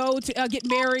underage, go to get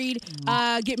married,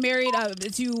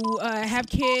 to have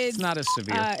kids. It's not as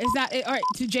severe. It's not all right.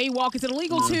 To jaywalk, is it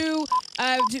illegal to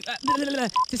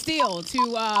steal,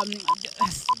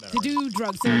 to do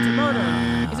drugs, to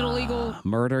murder? Is it illegal?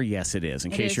 Murder? Yes, it is.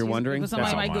 In It case is. you're wondering, Somebody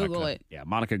that's might all Google Monica. it. Yeah,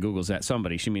 Monica Googles that.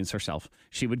 Somebody, she means herself.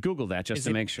 She would Google that just Is to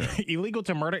it make sure. illegal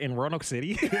to murder in Roanoke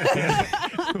City?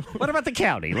 What about the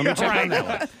county? Let me check on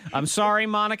that one. I'm sorry,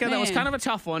 Monica. That was Man. kind of a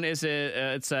tough one. Is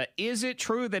it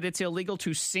true that it's illegal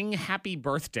to sing Happy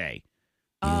Birthday?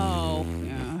 Oh,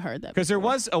 yeah, I heard that. Because there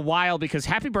was a while, because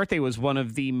Happy Birthday was one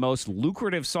of the most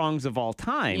lucrative songs of all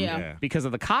time Yeah. because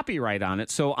of the copyright on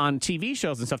it. So on TV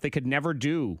shows and stuff, they could never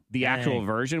do the actual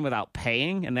version without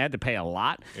paying, and they had to pay a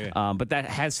lot. Yeah. But that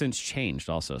has since changed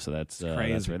also. So that's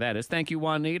crazy. where that is. Thank you,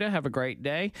 Juanita. Have a great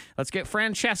day. Let's get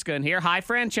Francesca in here. Hi,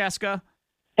 Francesca.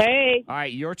 Hey. All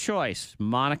right, your choice,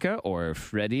 Monica or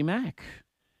Freddie Mac.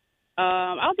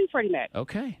 I'll do Freddie Mac.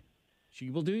 Okay. She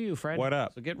will do you, Fred. What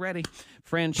up? So get ready.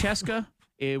 Francesca,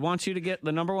 it wants you to get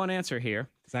the number one answer here.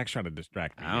 Zach's trying to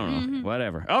distract me. I don't know.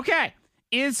 Whatever. Okay.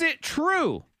 Is it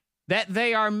true that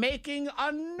they are making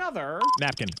another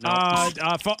Napkin. No.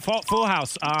 Full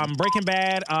House. Breaking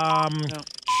Bad.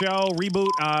 Show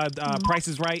reboot. Price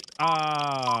is Right.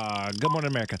 Good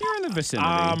Morning America. You're in the vicinity.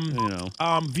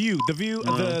 View. The View.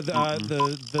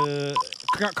 The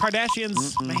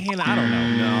Kardashians. Man, I don't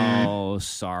know. No,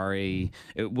 sorry.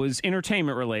 It was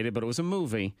entertainment related, but it was a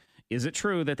movie. Is it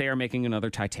true that they are making another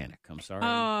Titanic? I'm sorry.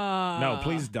 No,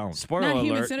 please don't. Spoiler Not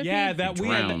Human alert. Centipede? Yeah, that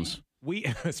Drowns. we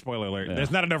spoiler alert. Yeah.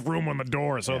 There's not enough room on the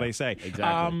door, so they say.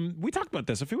 Exactly. We talked about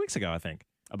this a few weeks ago, I think.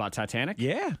 About Titanic?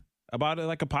 Yeah. About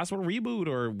like a possible reboot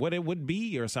or what it would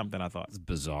be or something, I thought. It's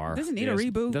bizarre. Doesn't need a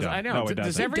reboot. I know. No, it Does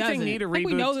doesn't. everything need a reboot? I think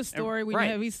we know the story.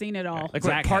 Right. We've seen it all. Like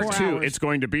Zach part has- 2, 4 hours. it's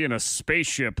going to be in a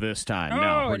spaceship this time. Oh,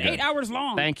 no, we're and good. 8 hours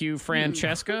long. Thank you,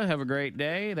 Francesca. Have a great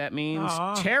day. That means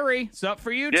Aw. Terry. It's up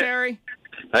for you, Terry.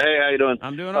 Hey, how you doing?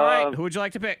 I'm doing all right. Who would you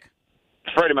like to pick?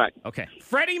 Freddie Mac. Okay.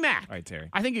 Freddie Mac. All right, Terry.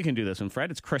 I think you can do this one, Fred.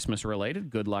 It's Christmas related.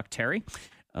 Good luck, Terry.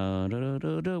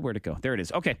 Where'd it go? There it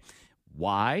is. Okay.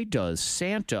 Why does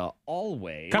Santa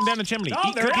always come down the chimney? Oh,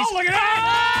 Eat cookies. Oh, look at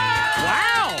that!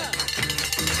 Wow!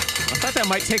 I thought that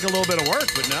might take a little bit of work,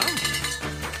 but no.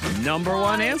 Number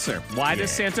one answer. Why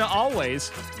does Santa always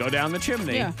go down the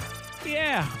chimney?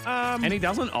 Yeah. And he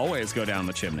doesn't always go down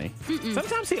the chimney.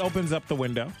 Sometimes he opens up the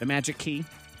window. The magic key.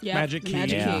 Yeah, Magic key.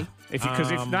 key.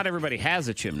 Because if not everybody has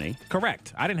a chimney.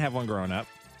 Correct. I didn't have one growing up,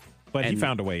 but he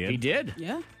found a way in. He did.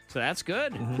 Yeah. So that's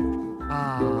good.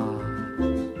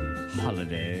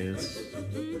 Holidays.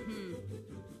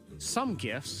 Some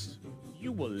gifts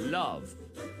you will love.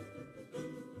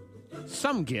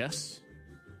 Some gifts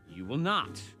you will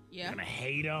not. Yeah. You're going to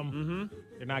hate them.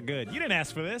 They're not good. You didn't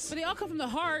ask for this. But they all come from the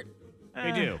heart.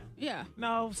 They do. Yeah.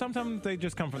 No, sometimes they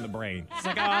just come from the brain. It's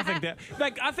like, I think that.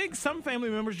 Like, I think some family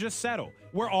members just settle.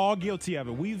 We're all guilty of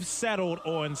it. We've settled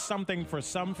on something for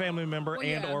some family member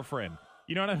or friend.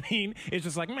 You know what I mean? It's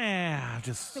just like, man, I'll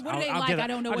just. So what do they like? I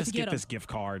don't know I'll what just to get get this gift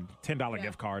card, $10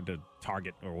 gift card to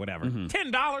Target or whatever. $10.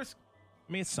 I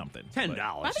mean, it's something. $10.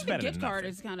 I think the gift card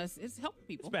is kind of it's helping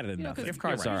people. It's better than nothing. Gift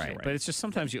card's all right. You're right. But it's just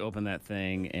sometimes you open that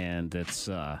thing and it's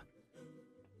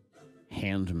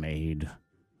handmade.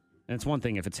 And it's one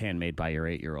thing if it's handmade by your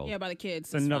 8-year-old. Yeah, by the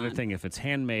kids. It's another thing if it's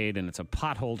handmade and it's a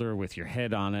pot holder with your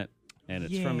head on it and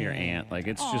it's from your aunt. Like,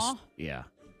 it's just,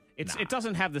 It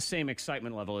doesn't have the same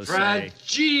excitement level as, say,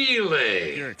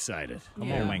 you're excited.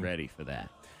 You're ready for that.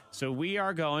 So we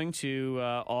are going to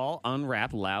all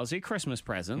unwrap lousy Christmas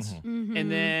presents, and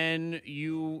then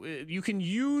you can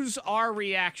use our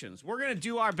reactions. We're going to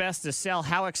do our best to sell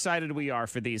how excited we are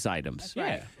for these items. That's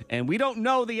right. And we don't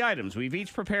know the items. We've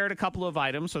each prepared a couple of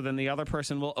items, so then the other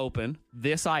person will open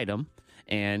this item.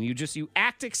 And you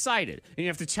act excited. And you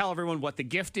have to tell everyone what the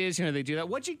gift is. You know, they do that.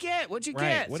 What'd you get? What'd you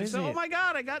get? What is it? Oh, my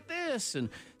God, I got this. And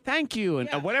thank you. And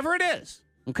whatever it is.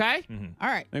 Okay? All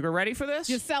right. Think we're ready for this?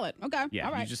 Just sell it. Okay. Yeah.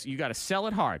 All right. You got to sell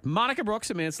it hard. Monica Brooks,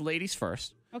 I mean, it's ladies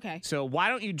first. Okay. So why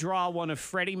don't you draw one of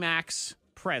Freddie Mac's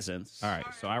presents? All right.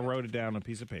 So I wrote it down on a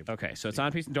piece of paper. Okay. So it's on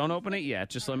a piece. Don't open it yet.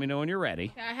 Just let me know when you're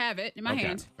ready. I have it in my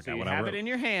hand. So you have it in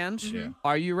your hand.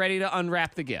 Are you ready to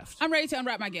unwrap the gift? I'm ready to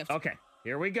unwrap my gift. Okay.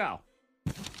 Here we go.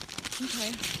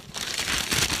 Okay.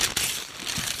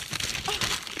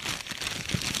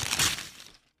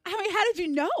 I mean, how did you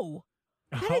know?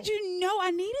 How did you know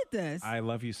I needed this? I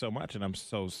love you so much, and I'm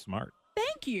so smart.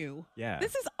 Thank you. Yeah.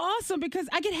 This is awesome because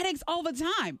I get headaches all the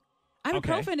time.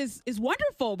 Ibuprofen is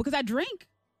wonderful because I drink.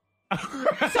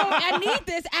 So I need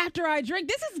this after I drink.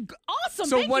 This is awesome.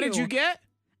 So Thank what you. did you get?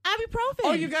 Ibuprofen.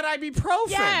 Oh, you got ibuprofen.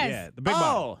 Yes. Yeah, the big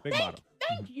bottle. Big bottle.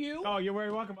 Thank you. Oh, you're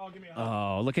very welcome. Oh, give me a hug.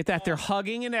 Oh, look at that. They're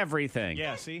hugging and everything.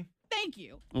 Yeah, see? Thank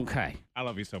you. Okay. I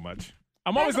love you so much.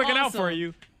 I'm always looking out for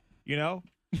you. You know?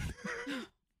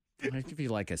 I'd give you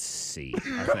like a C, I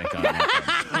think. On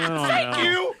that one. Thank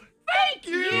you. Thank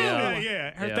you.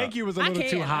 Yeah. Her thank you was a little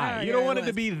too high. Oh, You don't want it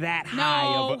to be that high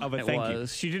of a It thank you.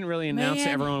 was. She didn't really announce to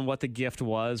Man. everyone what the gift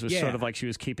was. It was Yeah. sort of like she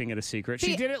was keeping it a secret.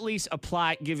 She See- did at least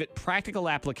give it practical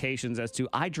applications as to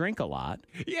I drink a lot.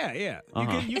 Yeah, yeah.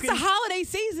 You It's can the holiday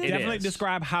season. definitely is.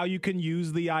 describe how you can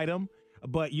use the item,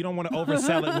 but you don't want to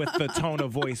oversell it with the tone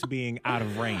of voice being out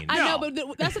of range. I know,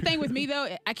 but that's the thing with me,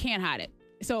 though. I can't hide it.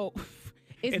 So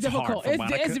it's hard difficult. for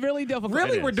Monica. It's really difficult.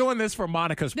 Really, It we're is. doing this for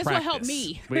Monica's This practice. will help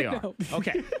me. We are.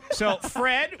 Okay. So,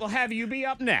 Fred, we'll have you be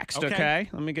up next, okay?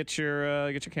 Let me get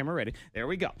your camera ready. There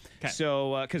we go. Okay.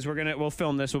 So, because we'll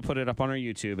film this, we'll put it up on our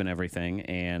YouTube and everything,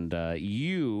 and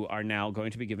you are now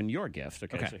going to be given your gift,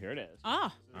 okay? So here it is.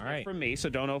 Ah. All right. From me, so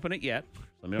don't open it yet.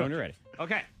 Let me know when you're ready.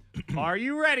 Okay. Are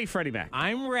you ready, Freddie Mac?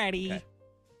 I'm ready. Okay.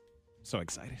 So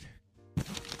excited.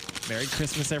 Merry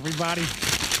Christmas, everybody.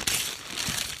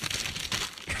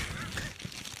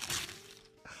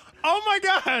 Oh my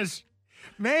gosh.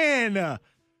 Man.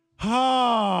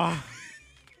 I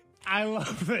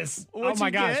love this. What'd oh my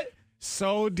you gosh. get?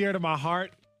 So dear to my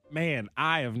heart. Man,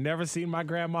 I have never seen my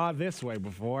grandma this way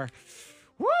before.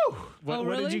 Woo! What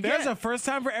really? did you get? There's a first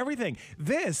time for everything.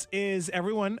 This is,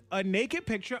 everyone, a naked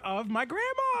picture of my grandma.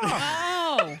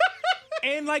 Oh.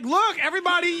 And like, look,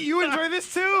 everybody, you enjoy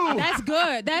this too. That's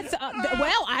good. That's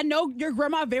well, I know your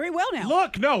grandma very well now.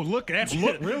 Look, look at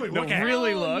really look at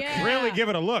really it. look. Yeah. Really give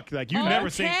it a look. Like you've never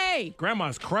seen. Okay.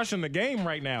 Grandma's crushing the game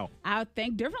right now. I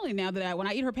think differently now that when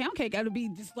I eat her pound cake, it'll be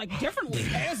just like differently.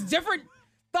 It's different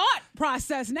thought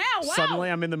process now. Wow. Suddenly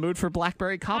I'm in the mood for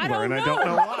blackberry cobbler, I and don't I don't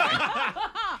know know.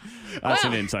 why. That's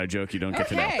an inside joke you don't get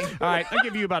to know. Okay. All right, I'll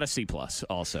give you about a C+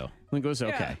 also. I think it was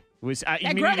okay. Yeah. It was, That you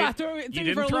mean grandma you threw didn't, you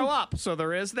you for didn't a throw loop. up, so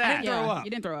there is that. throw up.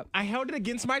 You didn't throw up. I held it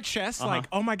against my chest, Uh-huh. like,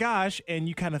 oh my gosh, and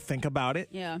you kind of think about it.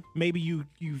 Yeah. Maybe you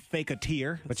fake a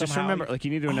tear. But just somehow. remember, like you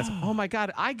need to announce, oh my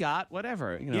God, I got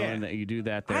whatever, Yeah. and that you do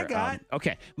that there. I got.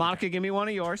 Okay, Monica, give me one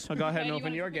of yours. I'll go ahead and Okay, you open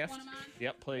wanna your pick gift. one of mine?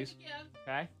 Yep, please.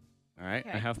 Okay. All right,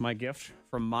 Okay. I have my gift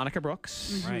from Monica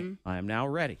Brooks. Right. I am now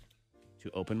ready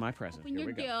to open my present. Open Here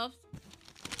your we go.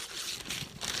 gift.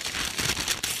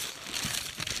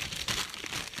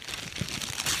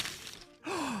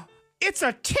 It's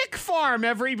a tick farm,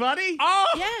 everybody. Oh,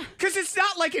 Yeah. Because it's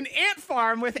not like an ant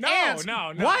farm with ants.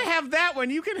 no. Why have that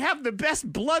when you can have the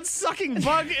best blood-sucking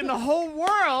bug in the whole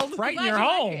world right in Glad your you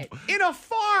like home. it. in a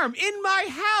farm in my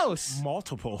house?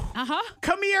 Multiple. Uh-huh.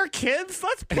 Come here, kids.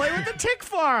 Let's play with the tick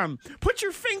farm. Put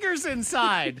your fingers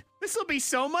inside. This will be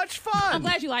so much fun. I'm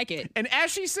glad you like it. And as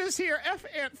she says here, F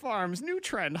Ant Farms, new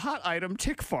trend, hot item,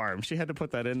 tick farm. She had to put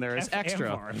that in there as extra.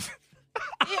 Yeah,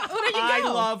 well, there you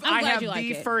go. I I'm glad have you like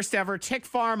the it. first ever tick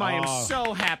farm. I am Oh.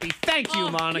 so happy. Thank you,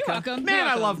 Oh, Monica. you're welcome. Man, You're I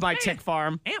welcome. love my tick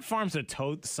farm. Ant farms are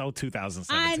so 2017.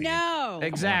 I know.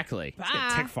 Exactly. Let's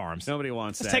get tick farms. Nobody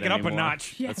wants Let's that take it up a anymore.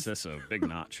 notch. That's just a big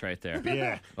notch right there.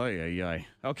 Yeah. Oh, yeah.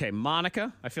 Okay,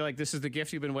 Monica, I feel like this is the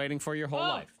gift you've been waiting for your whole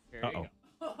life. Here you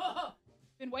Uh-oh. go.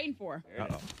 Been waiting for.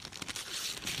 Uh-oh.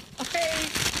 Okay.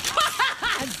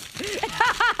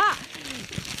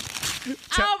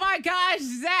 Oh my gosh,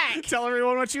 Zach. Tell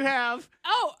everyone what you have.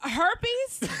 Oh,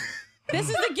 herpes? This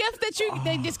is the gift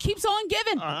that just keeps on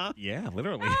giving. Yeah,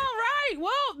 literally. All right.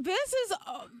 Well, this is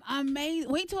amazing.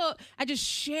 Wait till I just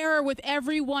share with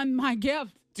everyone my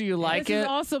gift. Do you like This it? is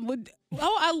awesome.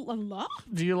 I love.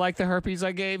 Do you like the herpes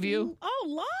I gave you?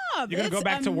 Oh, love. You're going to go It's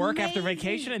back to work after amazing.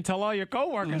 vacation and tell all your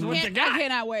coworkers what you I got.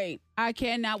 cannot wait. I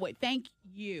cannot wait. Thank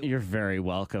you. You're very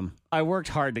welcome. I worked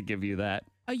hard to give you that.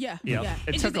 Oh, yeah. Yep. Yeah.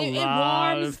 It It's took just- a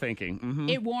lot warms, of thinking.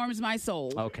 Mhm. It warms my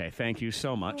soul. Okay, thank you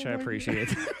so much. I Oh, appreciate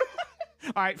it.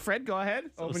 All right, Fred, go ahead.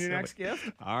 Open your silly. next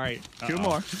gift. All right. Two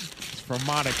more. It's from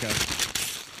Monica.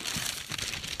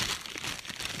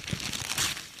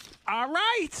 All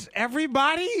right,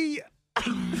 everybody.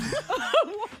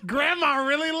 Grandma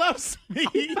really loves me.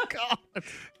 God.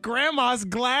 Grandma's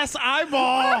glass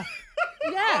eyeball.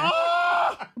 Yeah.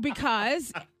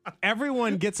 Because,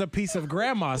 Everyone gets a piece of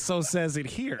grandma, so says it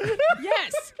here.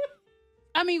 yes.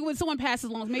 I mean, when someone passes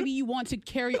along, maybe you want to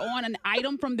carry on an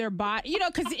item from their body,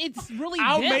 because it's really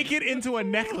I'll them. make it into a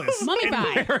necklace.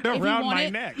 Mummified. And wear it if you around want my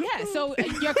it. neck. Yeah, so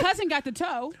your cousin got the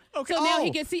toe. Okay. So now Oh. he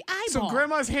gets the eyeball. So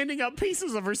Grandma's handing out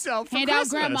pieces of herself for Hand out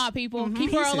Christmas. grandma, people.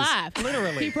 Keep her Pieces, alive.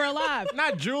 literally. Keep her alive.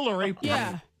 Not jewelry.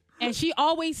 Yeah. And she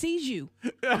always sees you.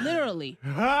 Literally.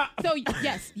 So,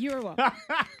 yes, you're welcome.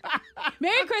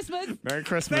 Merry Christmas. Merry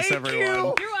Christmas, Thank everyone.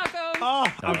 you. You're welcome. Oh,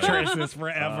 I'll cherish this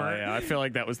forever. Oh, yeah, I feel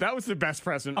like that was the best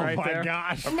present Oh right my there.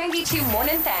 gosh. 92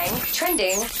 Morning Thang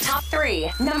trending top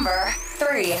 3. Number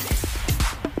 3.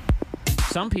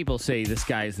 Some people say this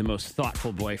guy is the most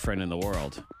thoughtful boyfriend in the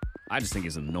world. I just think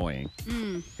he's annoying.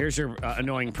 Here's your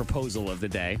annoying proposal of the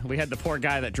day. We had the poor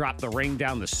guy that dropped the ring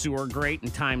down the sewer grate in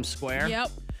Times Square.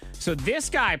 Yep. So this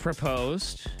guy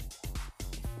proposed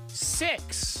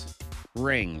 6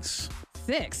 rings.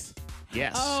 6.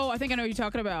 Yes. Oh, I think I know what you're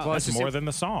talking about. Well, That's it's just- more than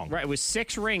the song. Right, it was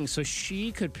 6 rings, so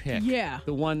she could pick Yeah.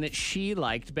 the one that she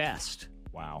liked best.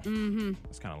 Wow. Mm-hmm.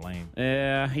 That's kind of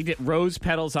lame. He did rose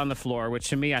petals on the floor, which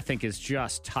to me I think is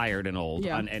just tired and old.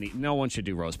 Yeah. No one should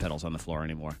do rose petals on the floor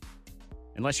anymore.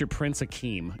 Unless you're Prince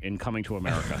Akeem in Coming to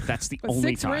America. That's the But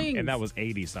only 6 time. rings. And that was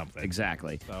 80-something.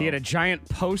 Exactly. So- He had a giant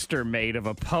poster made of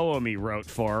a poem he wrote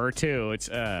for her, too. It's,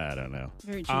 I don't know.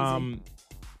 Very cheesy.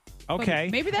 But Okay.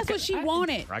 maybe that's what she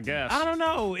wanted. I guess. I don't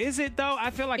know. Is it, though? I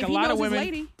feel like If a he lot knows of his women.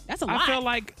 lady, that's a I lot. feel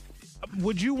like,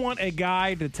 would you want a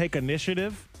guy to take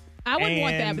initiative? I wouldn't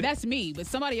want that, And but that's me. But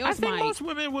somebody I else think might. most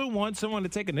women would want someone to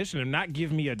take initiative, not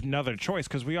give me another choice,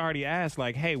 because we already asked,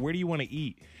 like, hey, where do you want to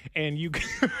eat? And you,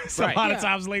 so Right. a lot of Yeah.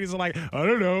 times ladies are like, I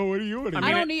don't know, what do you want to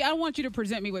eat? I don't want you to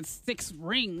present me with 6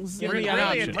 rings. Give and me an Really,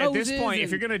 option. at this roses point, if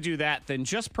and- you're going to do that, then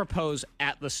just propose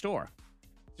at the store.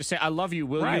 Just say, I love you.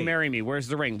 Will you Right. marry me? Where's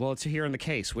the ring? Well, it's here in the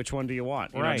case. Which one do you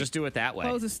want? You know, Right. just do it that way.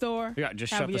 Close the store. Yeah,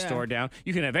 just Have- shut the yeah. store down.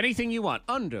 You can have anything you want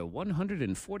under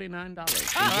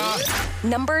 $149.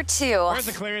 Number 2. Where's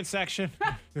the clearance section?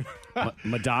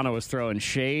 Madonna was throwing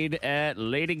shade at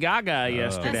Lady Gaga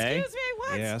yesterday. Excuse me,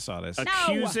 what? Yeah, I saw this.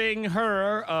 Accusing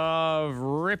her of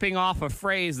ripping off a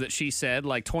phrase that she said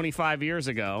like 25 years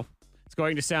ago. It's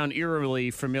going to sound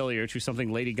eerily familiar to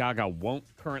something Lady Gaga won't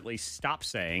currently stop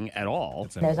saying at all.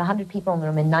 There's 100 people in the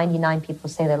room and 99 people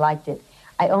say they liked it.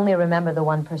 I only remember the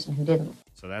one person who didn't.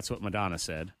 So that's what Madonna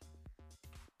said.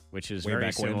 which is Way very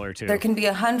back when. similar to. There can be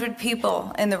 100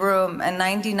 people in the room and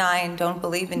 99 don't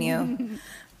believe in you.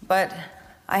 But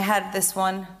I had this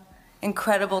one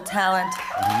incredible talent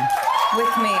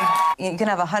with me. You can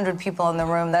have 100 people in the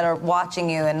room that are watching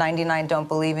you and 99 don't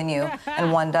believe in you,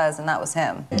 and one does, and that was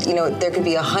him. You know, there could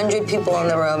be 100 people in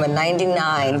the room and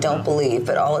 99 don't believe,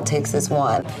 but all it takes is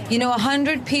one. You know,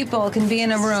 100 people can be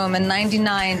in a room and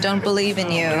 99 don't believe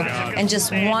in you, and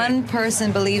just one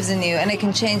person believes in you, and it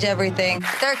can change everything.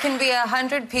 There can be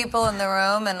 100 people in the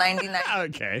room and 99.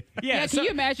 Okay. Yeah, can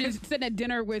you imagine sitting at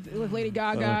dinner with Lady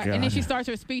Gaga, and then she starts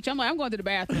her speech? I'm like, I'm going to the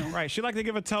bathroom. Right. She like to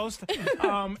give a toast.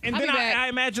 And then I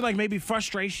imagine like maybe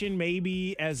frustration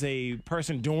maybe as a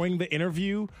person doing the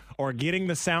interview or getting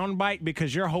the soundbite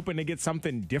because you're hoping to get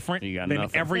something different than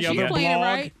every other blog.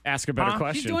 Right. Ask a better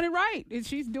question. She's doing it right.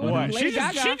 She's doing What? it. Lady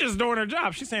Gaga. She's just doing her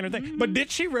job. She's saying her thing. But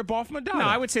did she rip off Madonna? No,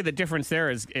 I would say the difference there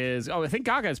is I think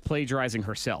Gaga is plagiarizing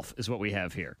herself is what we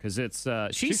have here because it's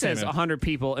she says 100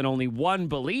 people and only one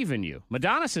believe in you.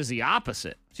 Madonna says the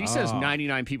opposite. She says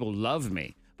 99 people love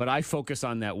me. But I focus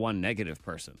on that one negative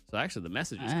person. So actually, the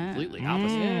message is completely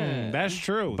opposite. That's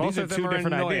true. Both These are of them two are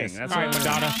different annoying. ideas. That's All right,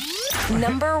 Madonna.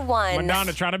 Number 1.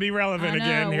 Madonna trying to be relevant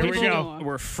again. Here we go.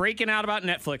 We're freaking out about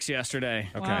Netflix yesterday.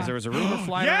 Okay. Because there was a rumor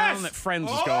flying around that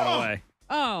Friends was going away.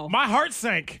 Oh. My heart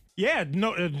sank. Yeah,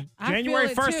 no. January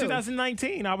feel it 1st, too.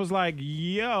 2019. I was like,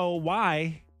 yo,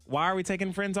 why? Why are we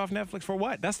taking Friends off Netflix for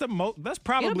what? That's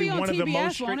probably It'll be on one of the TBS,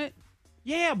 most won't it?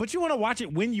 Yeah, but you want to watch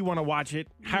it when you want to watch it,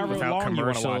 however Without long you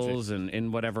want to watch it. commercials and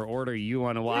in whatever order you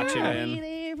want to watch it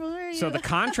in. So the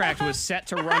contract was set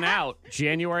to run out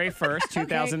January 1st,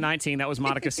 2019. That was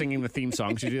Monica singing the theme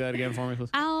song. Could you do that again for me, please?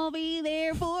 I'll be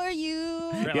there for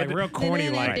you. Like real corny,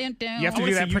 like. You have to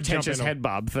do that pretentious head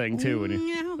bob thing,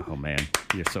 too. Oh, man.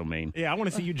 You're so mean. Yeah, I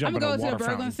want to see you I'm jump going in to a go to water the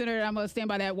Berglund fountain. Center and I'm going to stand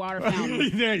by that water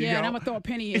fountain. There you go. And I'm going to throw a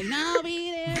penny in. I'll be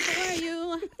there for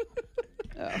you.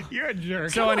 You're a jerk.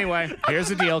 So anyway, here's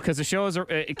the deal because the show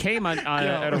it came on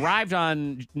it arrived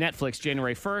on Netflix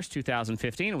January 1st,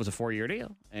 2015. It was a 4-year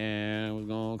deal, and it was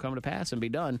going to come to pass and be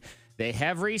done. They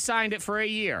have re-signed it for a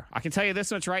year. I can tell you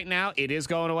this much right now: it is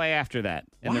going away after that.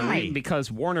 And Why? because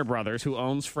Warner Brothers, who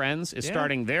owns Friends, is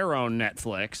starting their own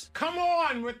Netflix. Come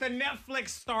on with the Netflix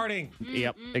starting.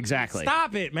 Yep, exactly.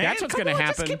 Stop it, man. That's what's Come going to on,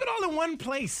 happen. Just keep it all in one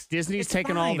place. Disney's It's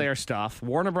taking all fine. their stuff.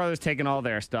 Warner Brothers taking all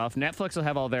their stuff. Netflix will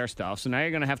have all their stuff. So now you're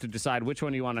going to have to decide which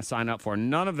one you want to sign up for.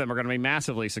 None of them are going to be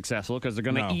massively successful because they're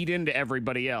going to eat into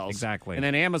everybody else. Exactly. And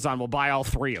then Amazon will buy all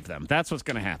 3 of them. That's what's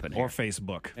going to happen. Or here.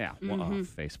 Facebook. Yeah. Well,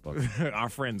 Facebook. Our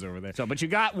friends over there. So, but you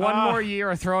got one more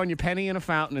year of throwing your penny in a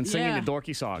fountain and singing the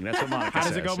dorky song. That's what Monica How does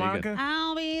says. it go, So you Monica?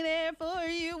 I'll be there for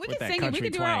you. We With can that sing it. We country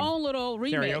can do our twang. own little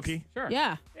remix. Karaoke? Sure.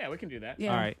 Yeah. Yeah, we can do that.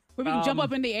 Yeah. All right. Where we can jump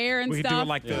up in the air and We stuff. could do it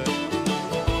like the.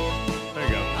 There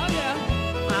you go. Oh,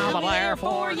 yeah. I'll be there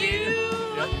for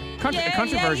you. Country, Yeah,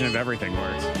 country yeah, version yeah. of everything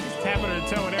works. Just tapping her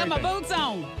toe and Got my everything. boots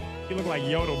on. You look like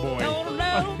Yodel Boy.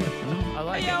 I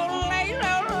like it.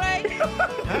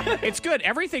 It's good.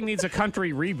 Everything needs a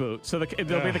country reboot. So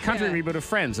there'll be the country reboot of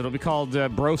Friends. It'll be called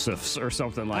Brosifs or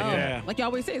something like that. Like you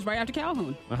always say, it's right after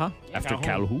Calhoun. After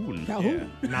Calhoun.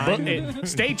 Calhoun. But,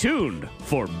 stay tuned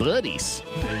for Buddies.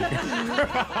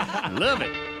 Love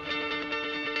it.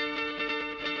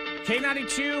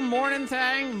 K92 Morning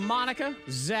Thang, Monica,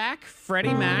 Zach,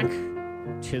 Freddie Mac.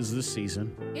 'Tis the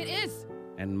season. It is.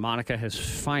 And Monica has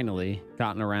finally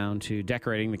gotten around to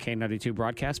decorating the K92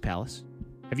 Broadcast Palace.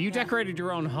 Have you decorated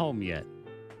your own home yet?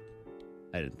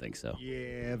 I didn't think so.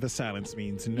 Yeah, the silence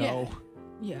means no.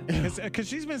 Yeah. Because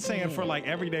she's been saying for like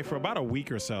every day for about a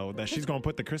week or so that she's going to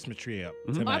put the Christmas tree up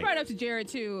Well, I tonight. brought it up to Jared,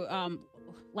 too,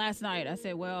 last night. I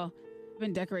said, well, I've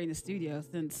been decorating the studio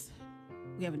since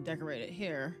we haven't decorated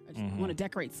here. I just want to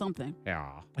decorate something. Yeah.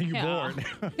 Are you Yeah. bored?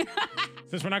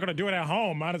 Since we're not going to do it at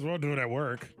home, might as well do it at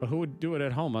work. But who would do it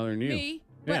at home other than you? Me.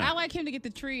 But Yeah. I like him to get the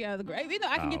tree out of the ground. You know,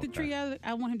 I can get the tree out of the,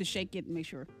 I want him to shake it and make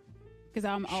sure. Because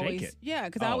I'm always, it?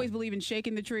 because I always believe in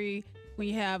shaking the tree when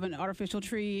you have an artificial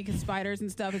tree, because spiders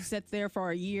and stuff, it sits there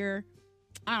for a year.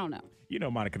 I don't know. You know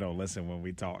Monica don't listen when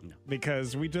we talk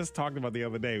because we just talked about the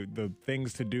other day the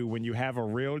things to do when you have a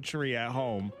real tree at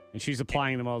home. And she's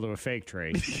applying them all to a fake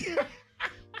tree. Shaking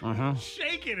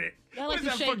it. I What like is to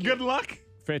that for shake it. good luck?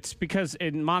 It's because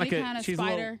Monica, Any kind of she's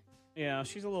spider. a little,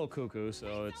 she's a little cuckoo,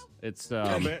 so it's A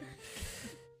little bit.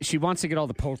 She wants to get all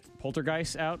the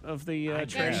poltergeists out of the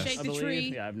tree. Shake I the believe.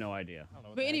 tree. Yeah, I have no idea.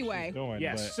 But anyway.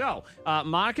 Yes. So,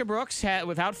 Monica Brooks,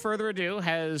 without further ado,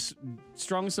 has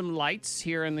strung some lights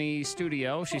here in the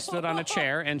studio. She stood on a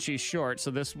chair, and she's short, so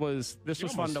this was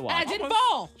fun to watch. I didn't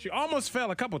fall. She almost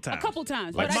fell a couple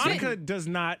times. But Monica does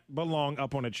not belong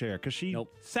up on a chair because she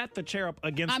sat the chair up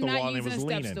against the wall and it was leaning. I'm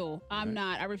not using a step stool. I'm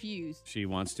not. I refuse. She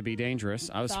wants to be dangerous.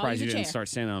 I was So I'll surprised you use a didn't chair. start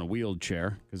standing on a wheeled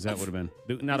chair because that would have been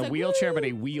not a like, wheelchair, woo. but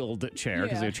a wheeled chair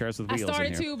because there are chairs with wheels I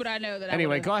started in here. too, but I know that.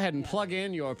 Anyway, I go ahead and plug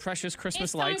in your precious Christmas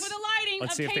it's lights. Time for the lighting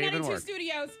Let's of see if they even K92 work.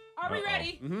 Studios. Are we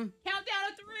ready? Mm-hmm. Countdown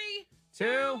of 3,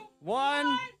 2, 1.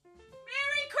 Merry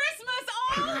Christmas,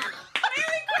 all!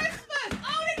 Merry Christmas!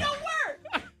 Oh, they don't work!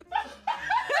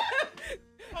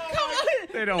 Come on!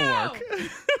 They don't work.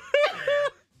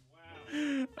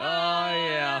 Oh,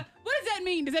 yeah. What does that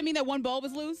mean? Does that mean that one bulb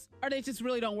is loose? Or they just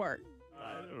really don't work?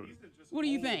 What do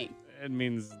you think? It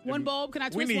means One bulb? Can I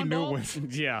We twist need one new bulb? ones.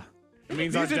 Yeah. It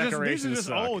means These our are decorations just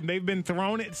suck. old. They've been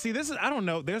thrown. See, this is, I don't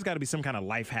know. There's got to be some kind of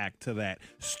life hack to that.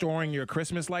 Storing your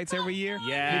Christmas lights every year.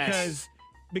 Yes.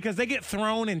 Because they get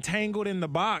thrown and tangled in the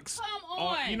box. Come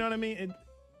on. You know what I mean?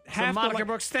 So Monica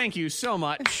Brooks, thank you so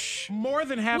much. More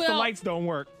than half the Well- lights don't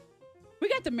work. We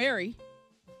got the Mary.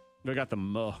 We got the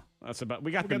meh. That's about.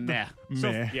 We got the meh.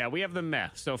 meh. Yeah, we have the meh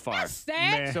so far. That's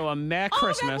sad. Meh. So a meh Oh, that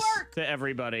Christmas worked. to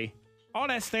everybody. All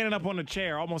that standing up on the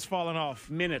chair, almost falling off.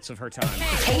 Minutes of her time.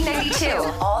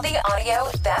 K92, all the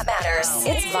audio that matters.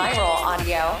 It's viral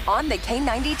audio on the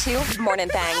K92 Morning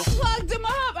Thing. I plugged them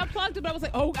up. But I was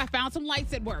like, oh, I found some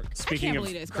lights that work. I Speaking can't of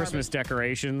believe this. Christmas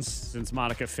decorations, since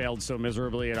Monica failed so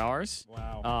miserably at ours,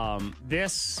 wow.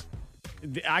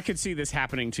 I could see this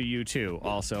happening to you too,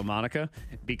 also, Monica,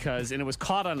 and it was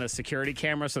caught on a security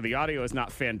camera, so the audio is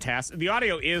not fantastic. The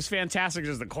audio is fantastic,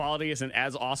 just the quality isn't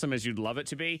as awesome as you'd love it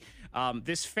to be.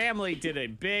 This family did a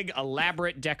big,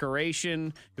 elaborate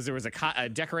decoration because there was a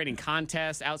decorating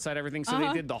contest outside everything, so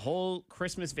they did the whole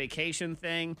Christmas vacation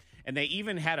thing. And they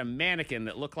even had a mannequin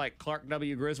that looked like Clark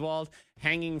W. Griswold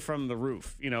hanging from the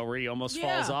roof, where he almost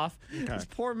falls off. Okay. This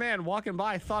poor man walking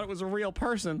by thought it was a real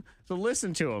person, so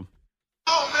listen to him.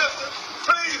 Oh, mister,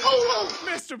 please hold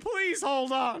on. Mister, please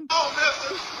hold on. Oh,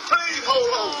 mister, please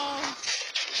hold on.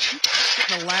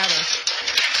 Getting a ladder.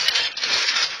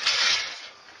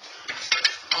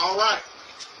 All right.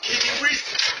 Can you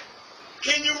reach it?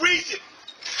 Can you reach it?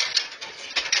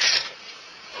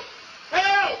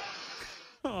 Help!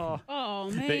 Oh,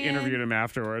 man. They interviewed him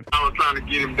afterward. I was trying to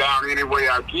get him down any way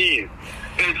I can.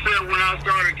 Except when I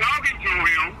started talking to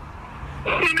him,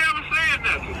 he never said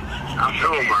nothing. I said,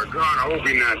 oh, my God, I hope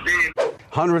he's not dead.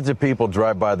 Hundreds of people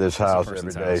drive by this house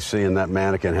every day seeing that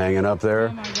mannequin hanging up there.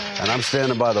 And I'm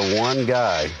standing by the one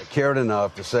guy that cared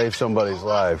enough to save somebody's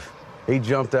life. He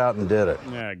jumped out and did it.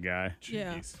 That guy.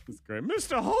 Yeah. It's great.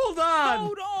 Mister, hold on.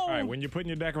 Hold on. All right, when you're putting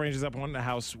your decorations up on the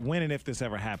house, when and if this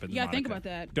ever happens, You gotta think Monica,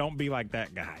 about that. Don't be like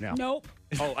that guy. No. Nope.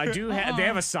 Oh, I do have. They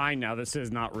have a sign now that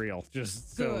says "not real,"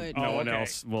 just so Good. no Oh, one okay.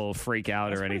 else will freak out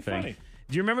That's or pretty anything. funny.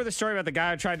 Do you remember the story about the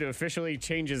guy who tried to officially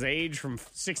change his age from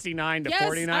 69 to Yes,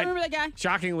 49? I remember that guy.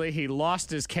 Shockingly, he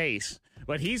lost his case.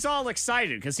 But he's all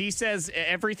excited because he says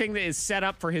everything that is set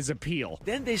up for his appeal.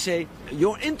 Then they say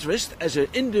your interest as an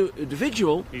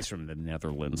individual He's from the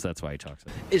Netherlands. That's why he talks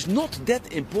about it. is not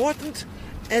that important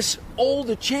as all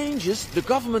the changes the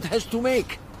government has to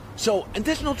make. So, and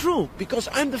that's not true because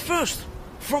I'm the first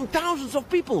from thousands of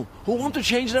people who want to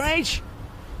change their age.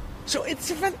 So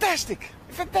it's a fantastic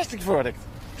verdict.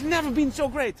 It's never been so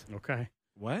great. Okay.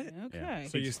 What? Okay.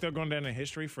 So you're still going down in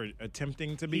history for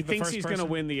attempting to be He the thinks first he's person? going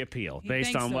to win the appeal He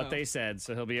based thinks on what so. they said,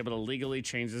 so he'll be able to legally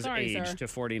change his Sorry, age sir. to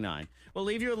 49. We'll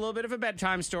leave you with a little bit of a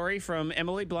bedtime story from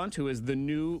Emily Blunt, who is the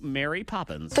new Mary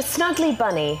Poppins. The Snuggly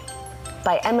Bunny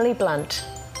by Emily Blunt.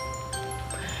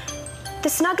 The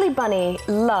Snuggly Bunny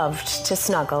loved to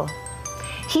snuggle.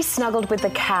 He snuggled with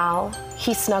the cow,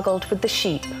 he snuggled with the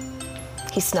sheep.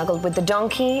 He snuggled with the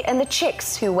donkey and the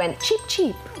chicks who went cheep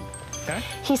cheep. Okay.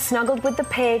 He snuggled with the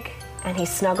pig and he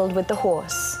snuggled with the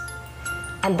horse.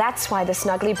 And that's why the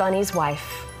Snuggly Bunny's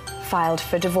wife filed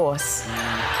for divorce.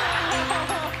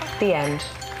 The end.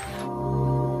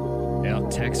 Yeah,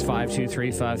 text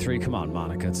 52353. Come on,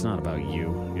 Monica. It's not about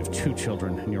you. You have 2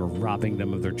 children and you're robbing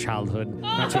them of their childhood.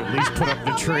 Not to at least put up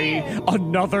the tree.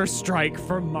 Another strike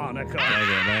for Monica.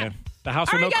 Man. The house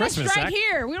I with no already got a Christmas, strike Zach.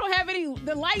 here. We don't have any.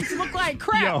 The lights look like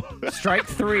crap. Yo, strike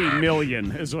 3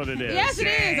 million is what it is. Yes, it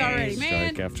is already,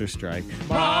 man. Strike after strike.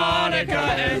 Monica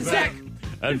and Zach.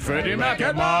 And Freddie Mac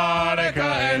and Monica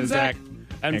and Zach.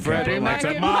 And Freddie Mac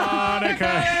and Monica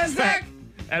and Zach.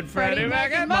 And Freddie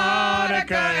Mac and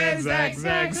Monica and Zach.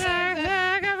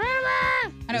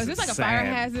 I know is this like a fire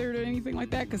hazard or anything like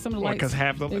that? Because some of the lights. Because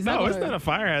half the no, it's not a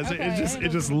fire hazard. Okay. It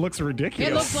just looks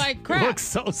ridiculous. It looks like crap. It looks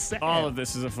so sad. All of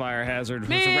this is a fire hazard.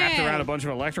 Man. It's wrapped around a bunch of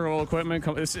electrical equipment.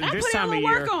 This time of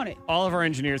year, on it. all of our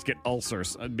engineers get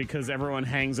ulcers because everyone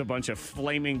hangs a bunch of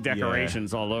flaming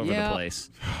decorations all over the place.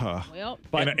 Well,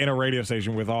 in a radio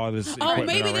station with all this equipment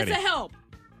maybe already. this will help.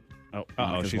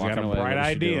 Oh, she's got a bright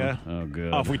idea. Oh,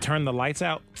 good. Oh, if we turn the lights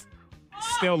out,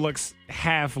 still looks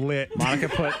half lit.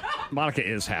 Monica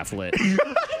is half lit.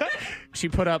 She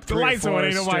put up The 3 lights or 4 on,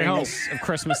 ain't nobody home. strings of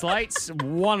Christmas lights.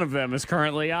 One of them is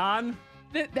currently on.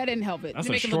 That didn't help it. That's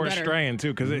to a make it look short better. strand,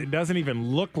 too, because it doesn't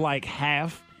even look like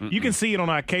half. You can see it on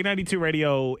our K92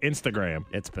 Radio Instagram.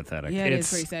 It's pathetic. Yeah, it's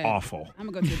is pretty sad. awful. I'm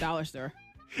gonna go to the dollar store.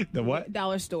 The what?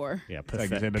 Dollar store. Yeah, Like you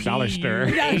pathetic. said, the dollar store.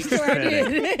 Dollar store. I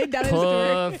did. Dollar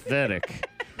store. Pathetic.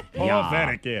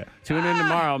 Pathetic, yeah. Tune in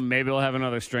tomorrow. Maybe we'll have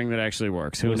another string that actually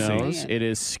works. Who We'll see. knows? It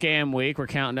is Scam Week. We're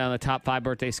counting down the top 5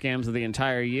 birthday scams of the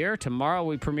entire year. Tomorrow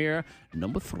we premiere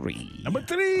number 3. Number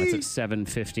 3. That's at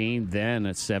 7:15. Then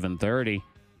at 7:30.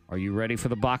 Are you ready for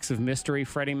the box of mystery,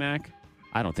 Freddie Mac?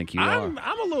 I don't think you are. I'm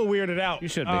a little weirded out. You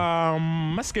should be.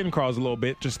 My skin crawls a little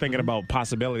bit just thinking about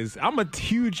possibilities. I'm a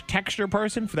huge texture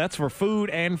person. That's for food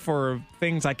and for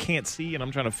things I can't see, and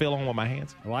I'm trying to feel on with my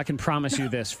hands. Well, I can promise you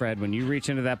this, Fred. When you reach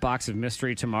into that box of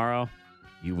mystery tomorrow,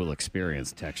 you will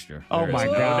experience texture. Oh, There my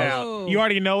is no God. doubt. You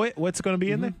already know it? What's going to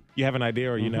be in there? You have an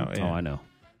idea or you know? Oh, I know.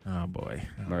 Oh, boy.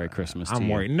 Merry Christmas to I'm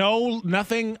you. worried. No,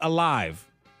 nothing alive.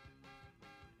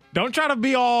 Don't try to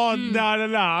be all, no,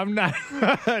 I'm not.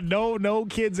 no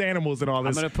kids, animals, and all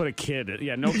this. I'm going to put a kid.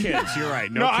 Yeah, no kids. You're right.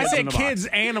 No, No, I kids in said the kids,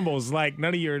 box. animals, like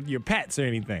none of your pets or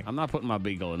anything. I'm not putting my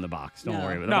beagle in the box. Don't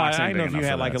worry about it. No, The box I ain't didn't know big if you enough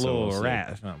had for like that, a so little we'll see.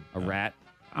 rat or something. A rat?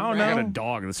 I don't I got a know.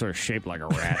 dog that's sort of shaped like a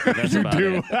rat. That's about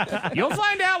it. You'll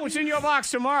find out what's in your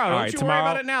box tomorrow. Don't All right, you worry tomorrow-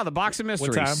 about it now. The box of mystery.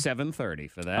 What time? 7:30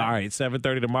 for that. All right,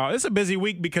 7:30 tomorrow. It's a busy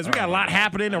week because we got a lot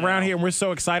happening around here, and we're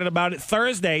so excited about it.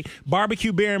 Thursday,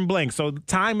 barbecue, beer, and bling. So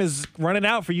time is running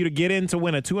out for you to get in to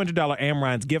win a $200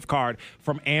 Amrine's gift card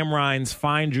from Amrine's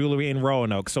Fine Jewelry in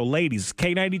Roanoke. So ladies,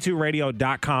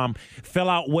 K92radio.com. Fill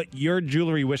out what your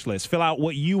jewelry wish list. Fill out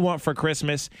what you want for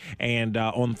Christmas. And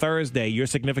on Thursday, your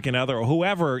significant other or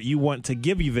whoever you want to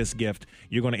give you this gift,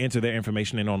 you're going to enter their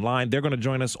information in online. They're going to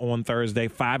join us on Thursday,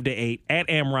 5 to 8 at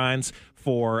Amrine's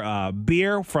for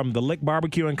beer from the Lick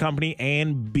Barbecue and Company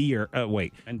and beer.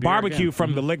 Barbecue again.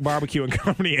 from the Lick Barbecue and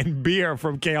Company and beer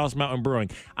from Chaos Mountain Brewing.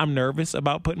 I'm nervous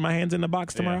about putting my hands in the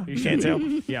box tomorrow. Yeah, You can't tell.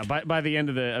 Yeah, by the end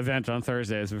of the event on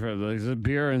Thursday, it's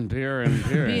beer and beer and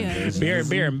beer.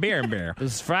 beer.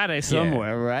 It's Friday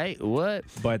somewhere, right? What?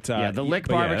 But the Lick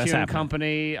but yeah, Barbecue that's and happening.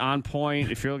 Company on point.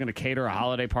 If you're looking to cater a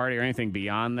holiday party or anything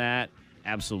beyond that,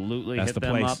 absolutely That's hit the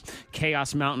them place. up.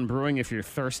 Chaos Mountain Brewing, if you're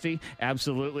thirsty,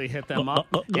 absolutely hit them up.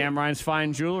 Amrine's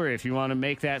Fine Jewelry, if you want to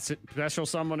make that special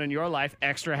someone in your life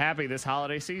extra happy this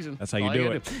holiday season. That's how you all do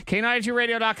gotta it.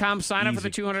 K92radio.com. Sign up for the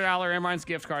Easy. $200 Amrine's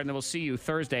gift card, and then we'll see you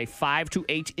Thursday, 5 to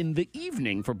 8 in the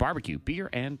evening for barbecue, beer,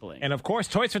 and bling. And of course,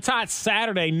 Toys for Tots,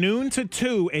 Saturday, noon to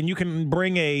 2, and you can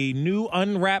bring a new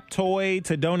unwrapped toy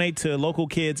to donate to local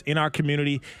kids in our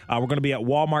community. We're going to be at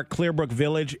Walmart Clearbrook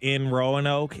Village in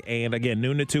Roanoke, and again,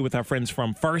 noon to 2 with our friends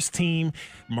from First Team,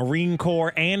 Marine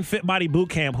Corps, and Fit Body Boot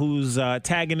Camp, who's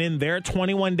tagging in their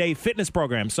 21-day fitness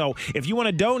program. So if you want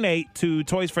to donate to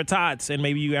Toys for Tots, and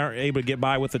maybe you aren't able to get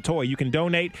by with a toy, you can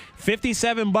donate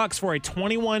 $57 for a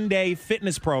 21-day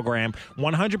fitness program.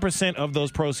 100% of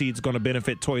those proceeds going to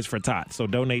benefit Toys for Tots. So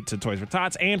donate to Toys for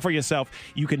Tots, and for yourself,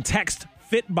 you can text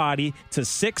FitBody to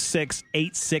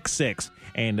 66866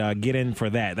 and get in for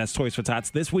that. That's Toys for Tots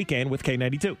this weekend with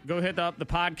K92. Go hit up the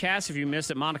podcast if you missed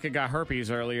it. Monica got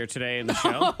herpes earlier today in the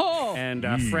show, and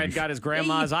Fred got his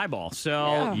grandma's eyeball.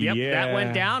 So, that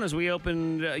went down as we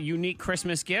opened unique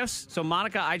Christmas gifts. So,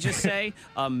 Monica, I just say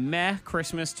a meh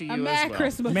Christmas to you meh as well.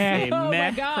 Christmas. A Oh,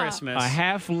 meh my God. Christmas. A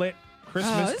half-lit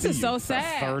Christmas this to is you. so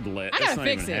sad. A third lit. I That's gotta not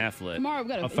fix even it. half lit. Tomorrow we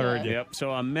gotta A third, yeah. Yep.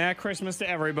 So a Merry Christmas to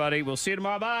everybody. We'll see you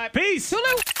tomorrow. Bye. Peace.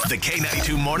 The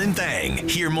K92 Morning Thang.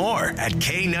 Hear more at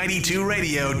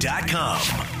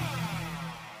K92Radio.com.